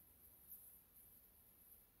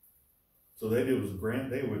 So they would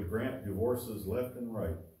grant divorces left and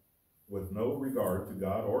right with no regard to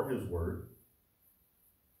God or his word.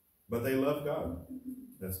 But they love God.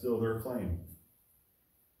 That's still their claim.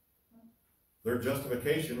 Their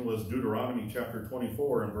justification was Deuteronomy chapter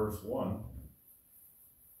 24 and verse 1.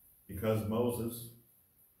 Because Moses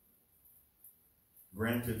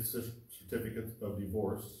granted certificates of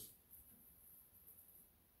divorce,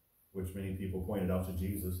 which many people pointed out to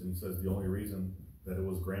Jesus, and he says the only reason that it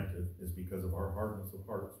was granted is because of our hardness of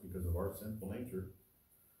hearts, because of our sinful nature.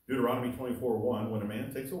 Deuteronomy 24:1, when a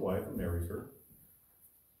man takes a wife and marries her,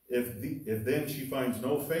 if then she finds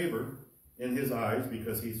no favor in his eyes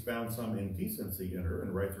because he's found some indecency in her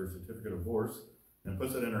and writes her a certificate of divorce and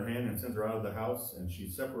puts it in her hand and sends her out of the house, and she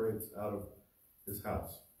separates out of his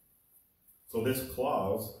house. So this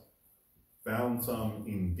clause found some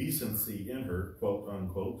indecency in her, quote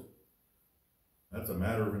unquote. That's a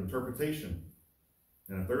matter of interpretation.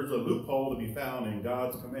 And if there's a loophole to be found in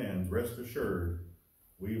God's commands, rest assured,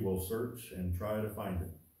 we will search and try to find it.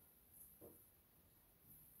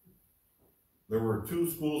 There were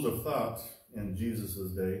two schools of thought in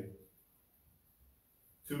Jesus' day,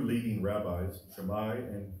 two leading rabbis, Shammai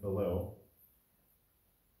and Hillel.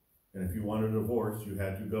 And if you wanted a divorce, you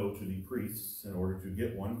had to go to the priests in order to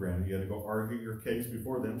get one granted. You had to go argue your case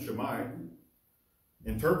before them. Shammai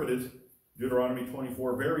interpreted Deuteronomy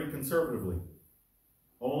 24 very conservatively.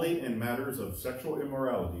 Only in matters of sexual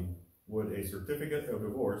immorality would a certificate of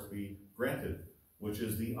divorce be granted, which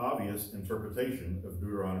is the obvious interpretation of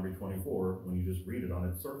Deuteronomy 24 when you just read it on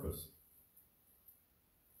its surface.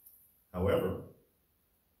 However,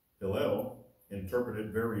 Hillel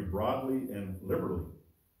interpreted very broadly and liberally.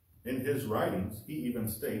 In his writings, he even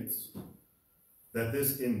states that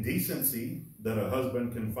this indecency that a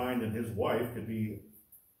husband can find in his wife could be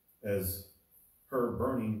as her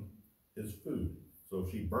burning his food. So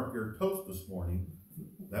if she burnt your toast this morning,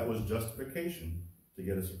 that was justification to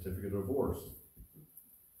get a certificate of divorce.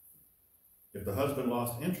 If the husband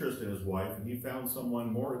lost interest in his wife and he found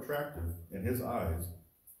someone more attractive in his eyes,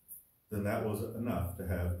 then that was enough to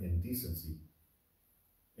have indecency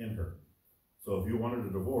in her. So if you wanted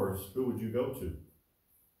a divorce, who would you go to?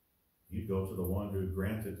 You'd go to the one who would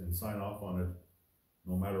grant it and sign off on it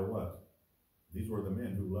no matter what. These were the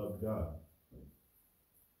men who loved God,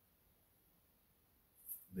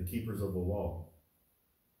 the keepers of the law.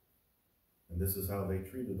 And this is how they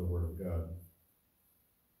treated the word of God,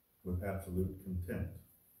 with absolute contempt.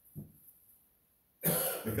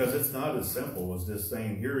 Because it's not as simple as just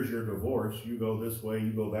saying, here's your divorce, you go this way,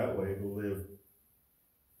 you go that way, go live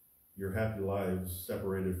your happy lives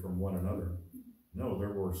separated from one another. No,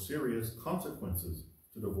 there were serious consequences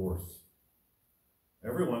to divorce.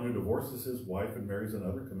 Everyone who divorces his wife and marries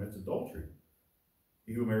another commits adultery.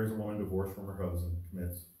 He who marries a woman divorced from her husband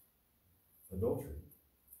commits adultery.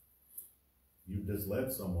 You've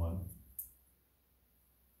misled someone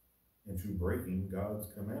into breaking God's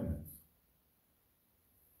commandments.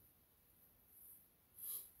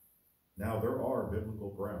 Now, there are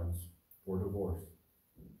biblical grounds for divorce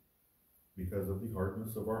because of the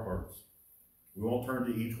hardness of our hearts. We won't turn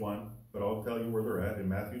to each one, but I'll tell you where they're at in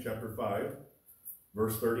Matthew chapter 5,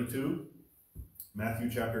 verse 32,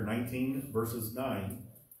 Matthew chapter 19, verses 9,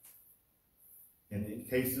 and in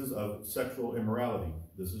cases of sexual immorality.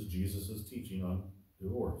 This is Jesus' teaching on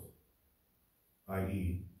divorce,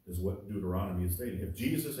 i.e., is what Deuteronomy is stating. If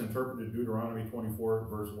Jesus interpreted Deuteronomy 24,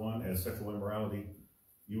 verse 1 as sexual immorality,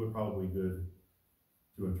 you would probably be good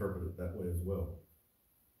to interpret it that way as well.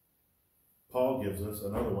 Paul gives us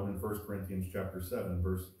another one in 1 Corinthians chapter 7,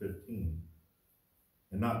 verse 15.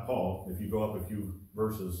 And not Paul. If you go up a few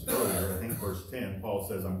verses earlier, I think verse 10, Paul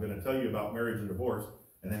says, I'm going to tell you about marriage and divorce.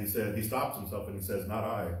 And then he stops himself and he says, not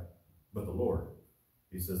I, but the Lord.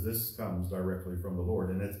 He says, this comes directly from the Lord,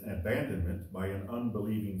 and it's an abandonment by an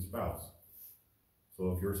unbelieving spouse.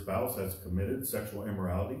 So if your spouse has committed sexual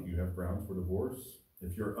immorality, you have grounds for divorce.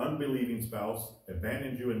 If your unbelieving spouse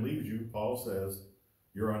abandons you and leaves you, Paul says,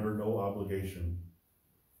 you're under no obligation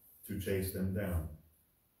to chase them down.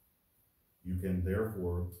 You can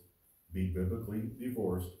therefore be biblically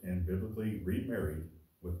divorced and biblically remarried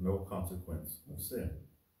with no consequence of sin.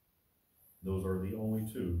 Those are the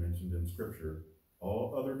only two mentioned in Scripture.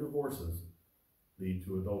 All other divorces lead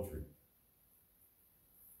to adultery.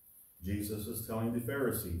 Jesus is telling the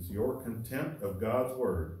Pharisees, your contempt of God's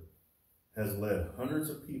word has led hundreds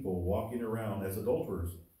of people walking around as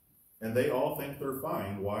adulterers. And they all think they're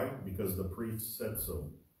fine. Why? Because the priest said so.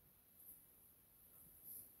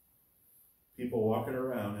 People walking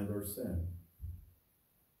around in their sin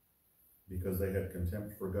because they had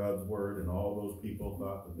contempt for God's word, and all those people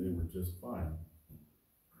thought that they were just fine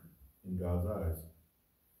in God's eyes.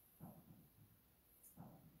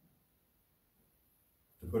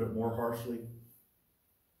 To put it more harshly,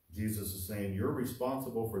 Jesus is saying, you're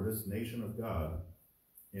responsible for this nation of God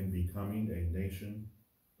in becoming a nation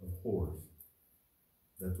of whores.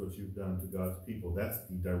 That's what you've done to God's people. That's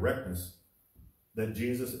the directness that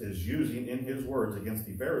Jesus is using in his words against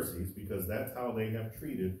the Pharisees, because that's how they have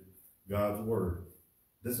treated God's word.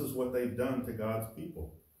 This is what they've done to God's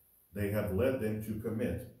people. They have led them to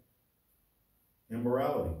commit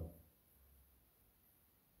immorality.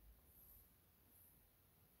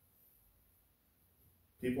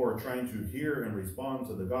 People are trying to hear and respond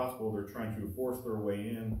to the gospel. They're trying to force their way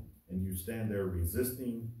in, and you stand there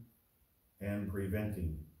resisting and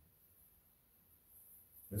preventing.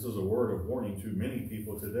 This is a word of warning to many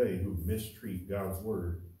people today who mistreat God's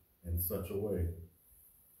word in such a way.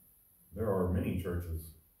 There are many churches,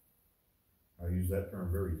 I use that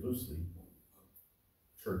term very loosely,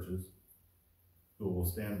 churches who will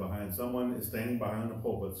stand behind, someone is standing behind a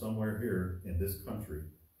pulpit somewhere here in this country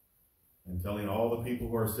and telling all the people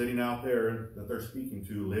who are sitting out there that they're speaking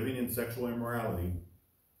to, living in sexual immorality,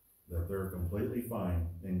 that they're completely fine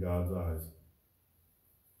in God's eyes.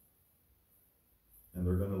 And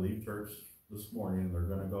they're going to leave church this morning, and they're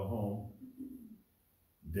going to go home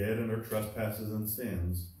dead in their trespasses and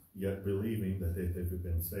sins, yet believing that they've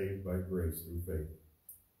been saved by grace through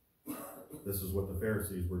faith. This is what the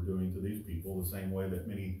Pharisees were doing to these people, the same way that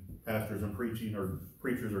many pastors and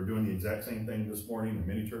preachers are doing the exact same thing this morning in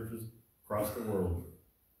many churches across the world.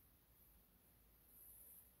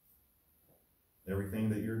 Everything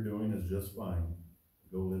that you're doing is just fine.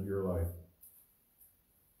 Go live your life.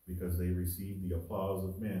 Because they receive the applause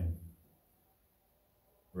of men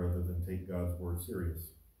rather than take God's word serious.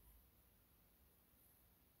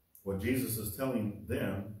 What Jesus is telling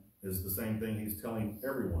them is the same thing he's telling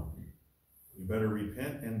everyone. You better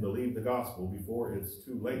repent and believe the gospel before it's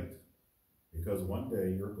too late, because one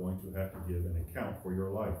day you're going to have to give an account for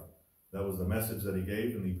your life. That was the message that he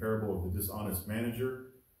gave in the parable of the dishonest manager,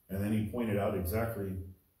 and then he pointed out exactly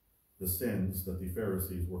the sins that the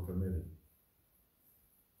Pharisees were committing.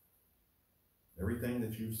 Everything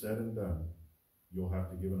that you've said and done, you'll have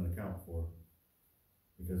to give an account for,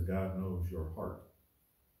 because God knows your heart.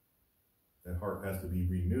 That heart has to be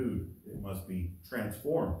renewed. It must be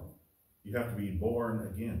transformed. You have to be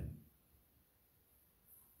born again.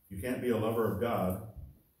 You can't be a lover of God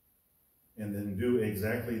and then do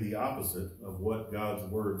exactly the opposite of what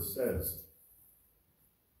God's word says,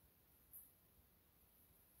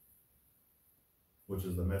 which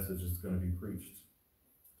is the message that's going to be preached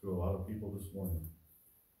to a lot of people this morning.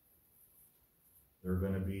 They're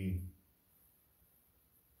going to be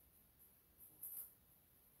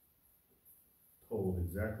told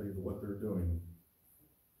exactly what they're doing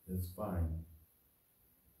is fine.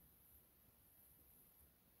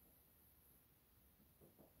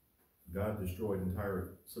 God destroyed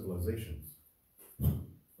entire civilizations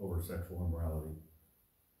over sexual immorality.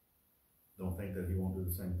 don't think that he won't do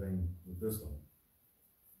the same thing with this one.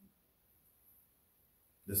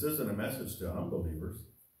 This isn't a message to unbelievers.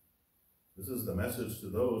 This is the message to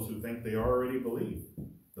those who think they already believe.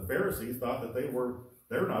 The Pharisees thought that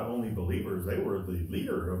they're not only believers, they were the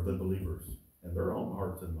leader of the believers in their own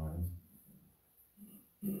hearts and minds.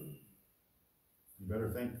 You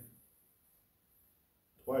better think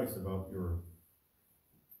twice about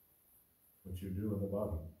what you do in the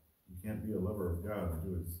body. You can't be a lover of God and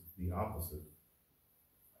do the opposite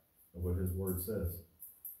of what his word says.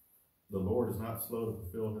 The Lord is not slow to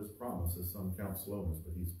fulfill his promise, as some count slowness,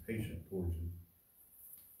 but he's patient towards you.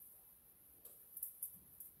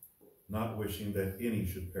 Not wishing that any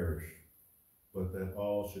should perish, but that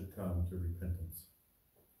all should come to repentance.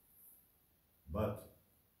 But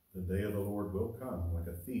the day of the Lord will come like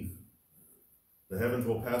a thief. The heavens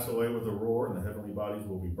will pass away with a roar, and the heavenly bodies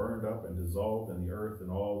will be burned up and dissolved, and the earth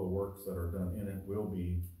and all the works that are done in it will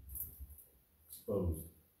be exposed.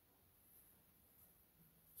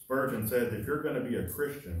 Spurgeon said, if you're going to be a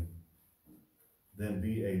Christian, then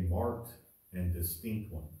be a marked and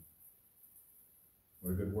distinct one.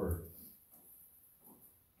 What a good word.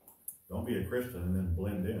 Don't be a Christian and then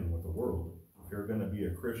blend in with the world. If you're going to be a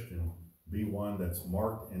Christian, be one that's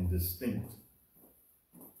marked and distinct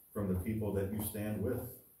from the people that you stand with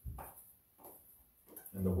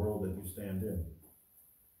and the world that you stand in.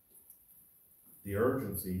 The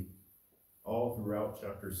urgency all throughout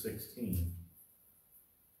chapter 16,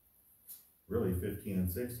 really 15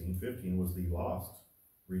 and 16. 15 was the lost.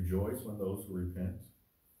 Rejoice when those who repent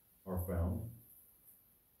are found.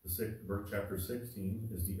 Chapter 16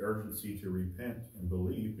 is the urgency to repent and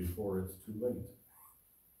believe before it's too late.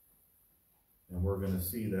 And we're going to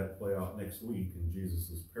see that play out next week in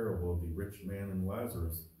Jesus' parable of the rich man and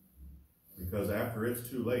Lazarus. Because after it's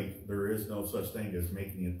too late, there is no such thing as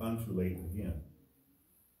making it unto late again.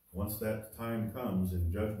 Once that time comes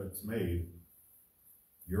and judgment's made,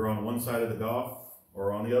 you're on one side of the gulf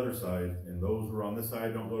or on the other side, and those who are on this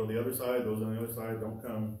side don't go to the other side, those on the other side don't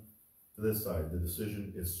come to this side. The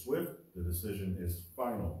decision is swift, the decision is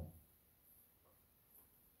final.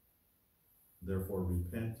 Therefore,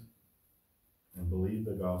 repent and believe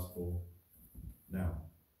the gospel now.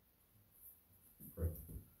 Pray.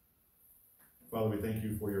 Father, we thank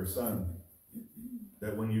you for your Son,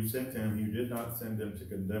 that when you sent him, you did not send him to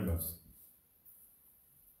condemn us,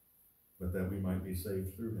 but that we might be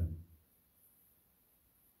saved through him.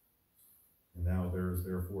 And now there is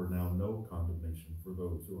therefore now no condemnation for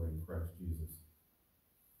those who are in Christ Jesus.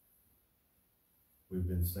 We've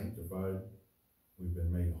been sanctified, we've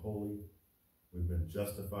been made holy, we've been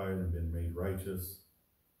justified and been made righteous,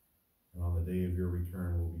 and on the day of your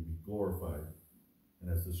return will be glorified.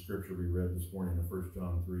 And as the scripture we read this morning in 1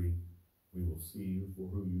 John 3, we will see you for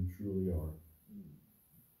who you truly are.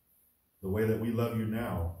 The way that we love you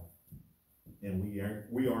now, and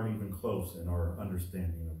we aren't even close in our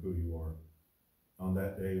understanding of who you are. On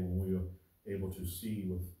that day when we are able to see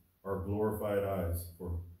with our glorified eyes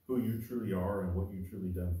for who you truly are and what you've truly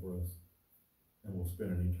done for us. And we'll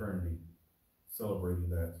spend an eternity celebrating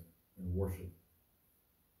that in worship.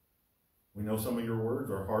 We know some of your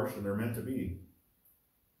words are harsh, and they're meant to be.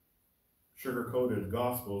 Sugar-coated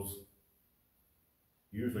gospels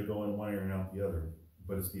usually go in one ear and out the other,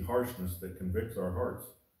 but it's the harshness that convicts our hearts.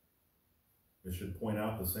 It should point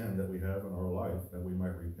out the sin that we have in our life, that we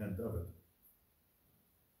might repent of it.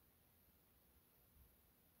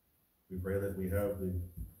 We pray that we have the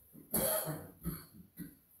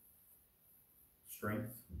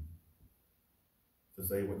strength to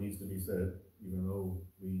say what needs to be said, even though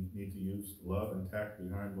we need to use love and tact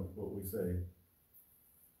behind what we say.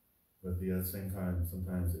 But at the same time,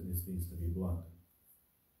 sometimes it needs to be blunt.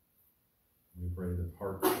 We pray that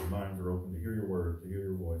hearts and minds are open to hear your word, to hear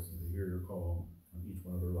your voice, and to hear your call on each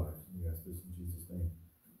one of their lives. And we ask this in Jesus' name.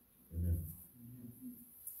 Amen.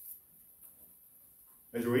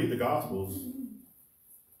 As you read the Gospels,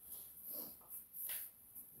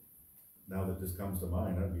 now that this comes to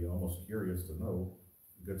mind, I'd be almost curious to know,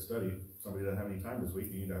 a good study, somebody doesn't have any time this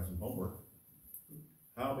week, you need to have some homework.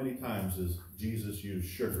 How many times does Jesus use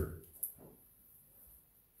sugar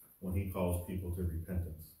when he calls people to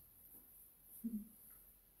repentance?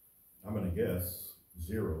 I'm going to guess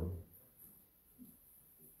 0.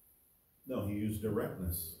 No, he used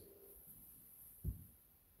directness.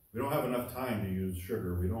 We don't have enough time to use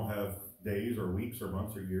sugar. We don't have days or weeks or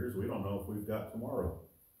months or years. We don't know if we've got tomorrow.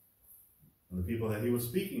 And the people that he was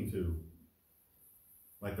speaking to,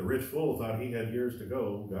 like the rich fool thought he had years to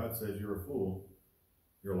go, God says, you're a fool.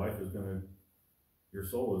 Your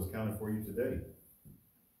soul is counted for you today.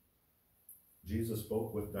 Jesus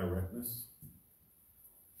spoke with directness.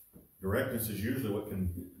 Directness is usually what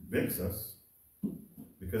convicts us,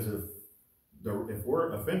 because if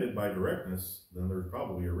we're offended by directness, then there's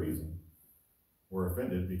probably a reason. We're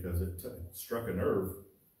offended because it struck a nerve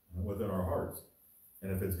within our hearts.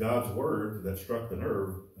 And if it's God's word that struck the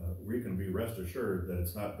nerve, we can be rest assured that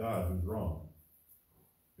it's not God who's wrong.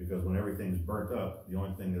 Because when everything's burnt up, the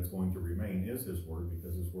only thing that's going to remain is his word,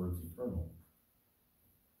 because his word's eternal.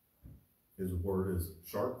 His word is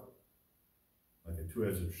sharp, like a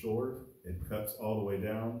two-edged sword. It cuts all the way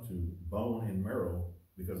down to bone and marrow,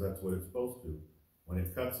 because that's what it's supposed to. When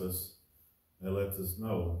it cuts us, it lets us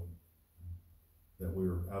know that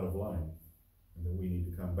we're out of line and that we need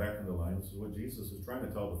to come back into line. This is what Jesus is trying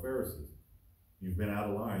to tell the Pharisees. You've been out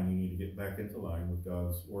of line. You need to get back into line with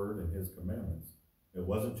God's word and his commandments. It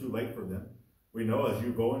wasn't too late for them. We know as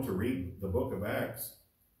you go in to read the book of Acts,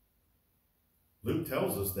 Luke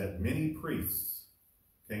tells us that many priests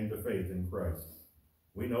came to faith in Christ.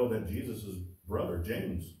 We know that Jesus' brother,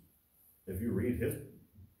 James, if you read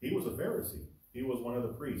he was a Pharisee. He was one of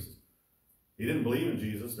the priests. He didn't believe in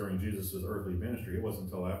Jesus during Jesus' earthly ministry. It wasn't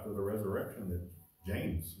until after the resurrection that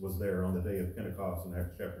James was there on the day of Pentecost in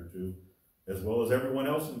Acts chapter 2, as well as everyone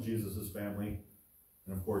else in Jesus' family.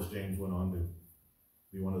 And of course, James went on to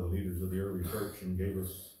be one of the leaders of the early church and gave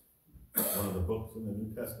us one of the books in the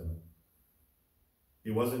New Testament.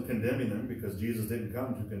 He wasn't condemning them, because Jesus didn't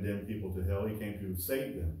come to condemn people to hell. He came to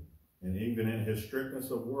save them. And even in his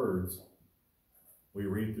strictness of words, we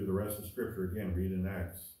read through the rest of Scripture again, read in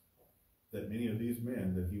Acts, that many of these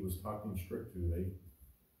men that he was talking strict to, they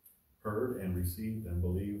heard and received and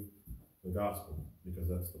believed the gospel, because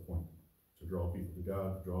that's the point, to draw people to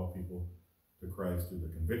God, to draw people to Christ through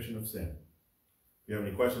the conviction of sin. If you have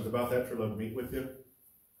any questions about that, sure love to meet with you.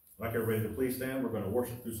 I'd like everybody to please stand. We're going to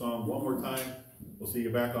worship through Psalm one more time. We'll see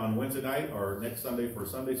you back on Wednesday night or next Sunday for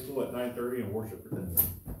Sunday school at 9:30 and worship for 10 minutes.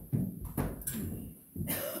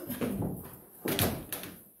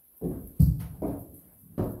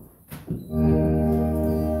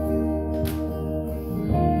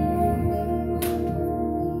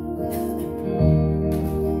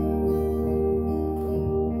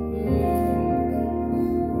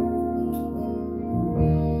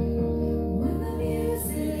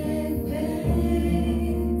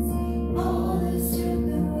 All is stripped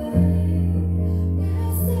away,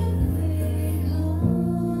 there's simply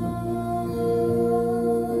come.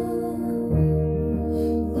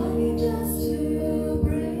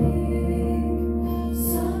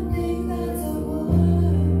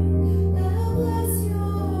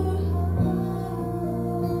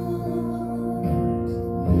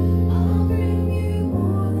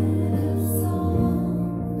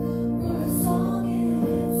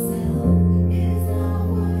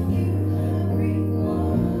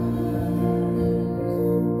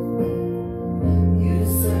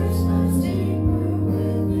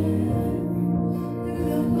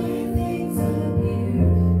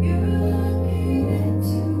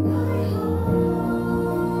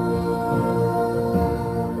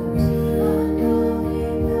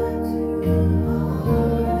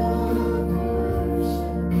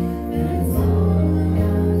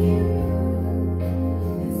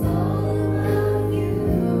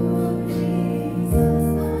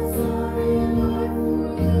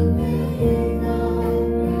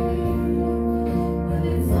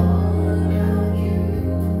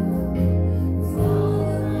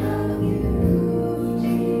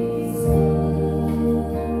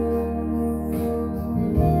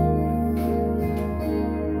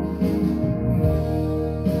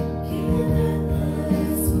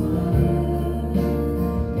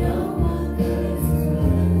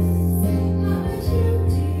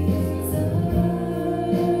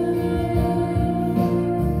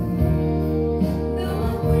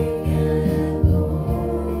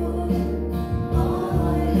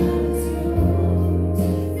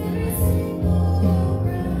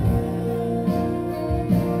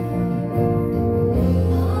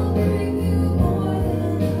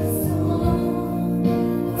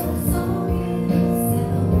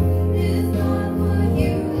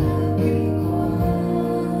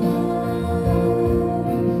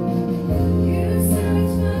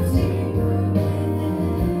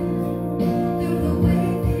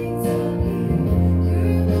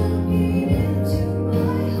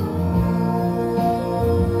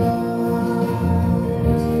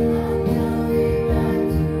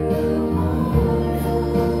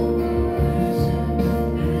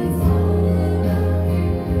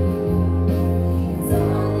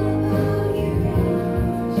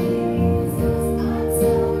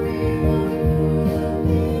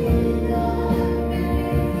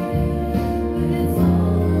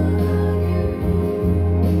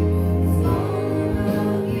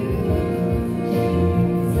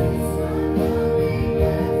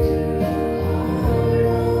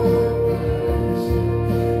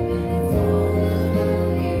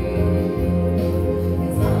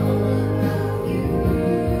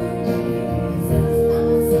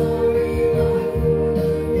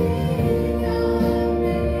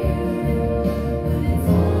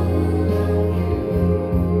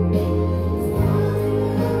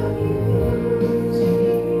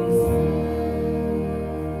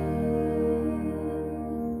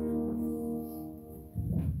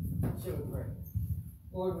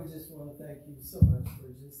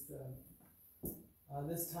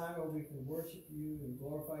 this time where we can worship you and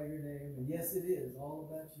glorify your name. And yes, it is all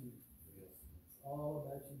about you. It's all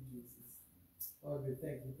about you, Jesus. Lord, we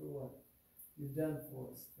thank you for what you've done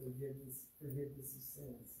for us, forgiveness of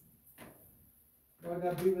sins. Lord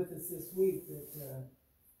God, be with us this week,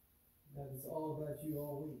 that it's all about you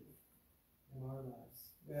all week in our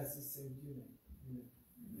lives. We ask this in your name. Amen.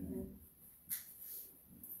 Amen.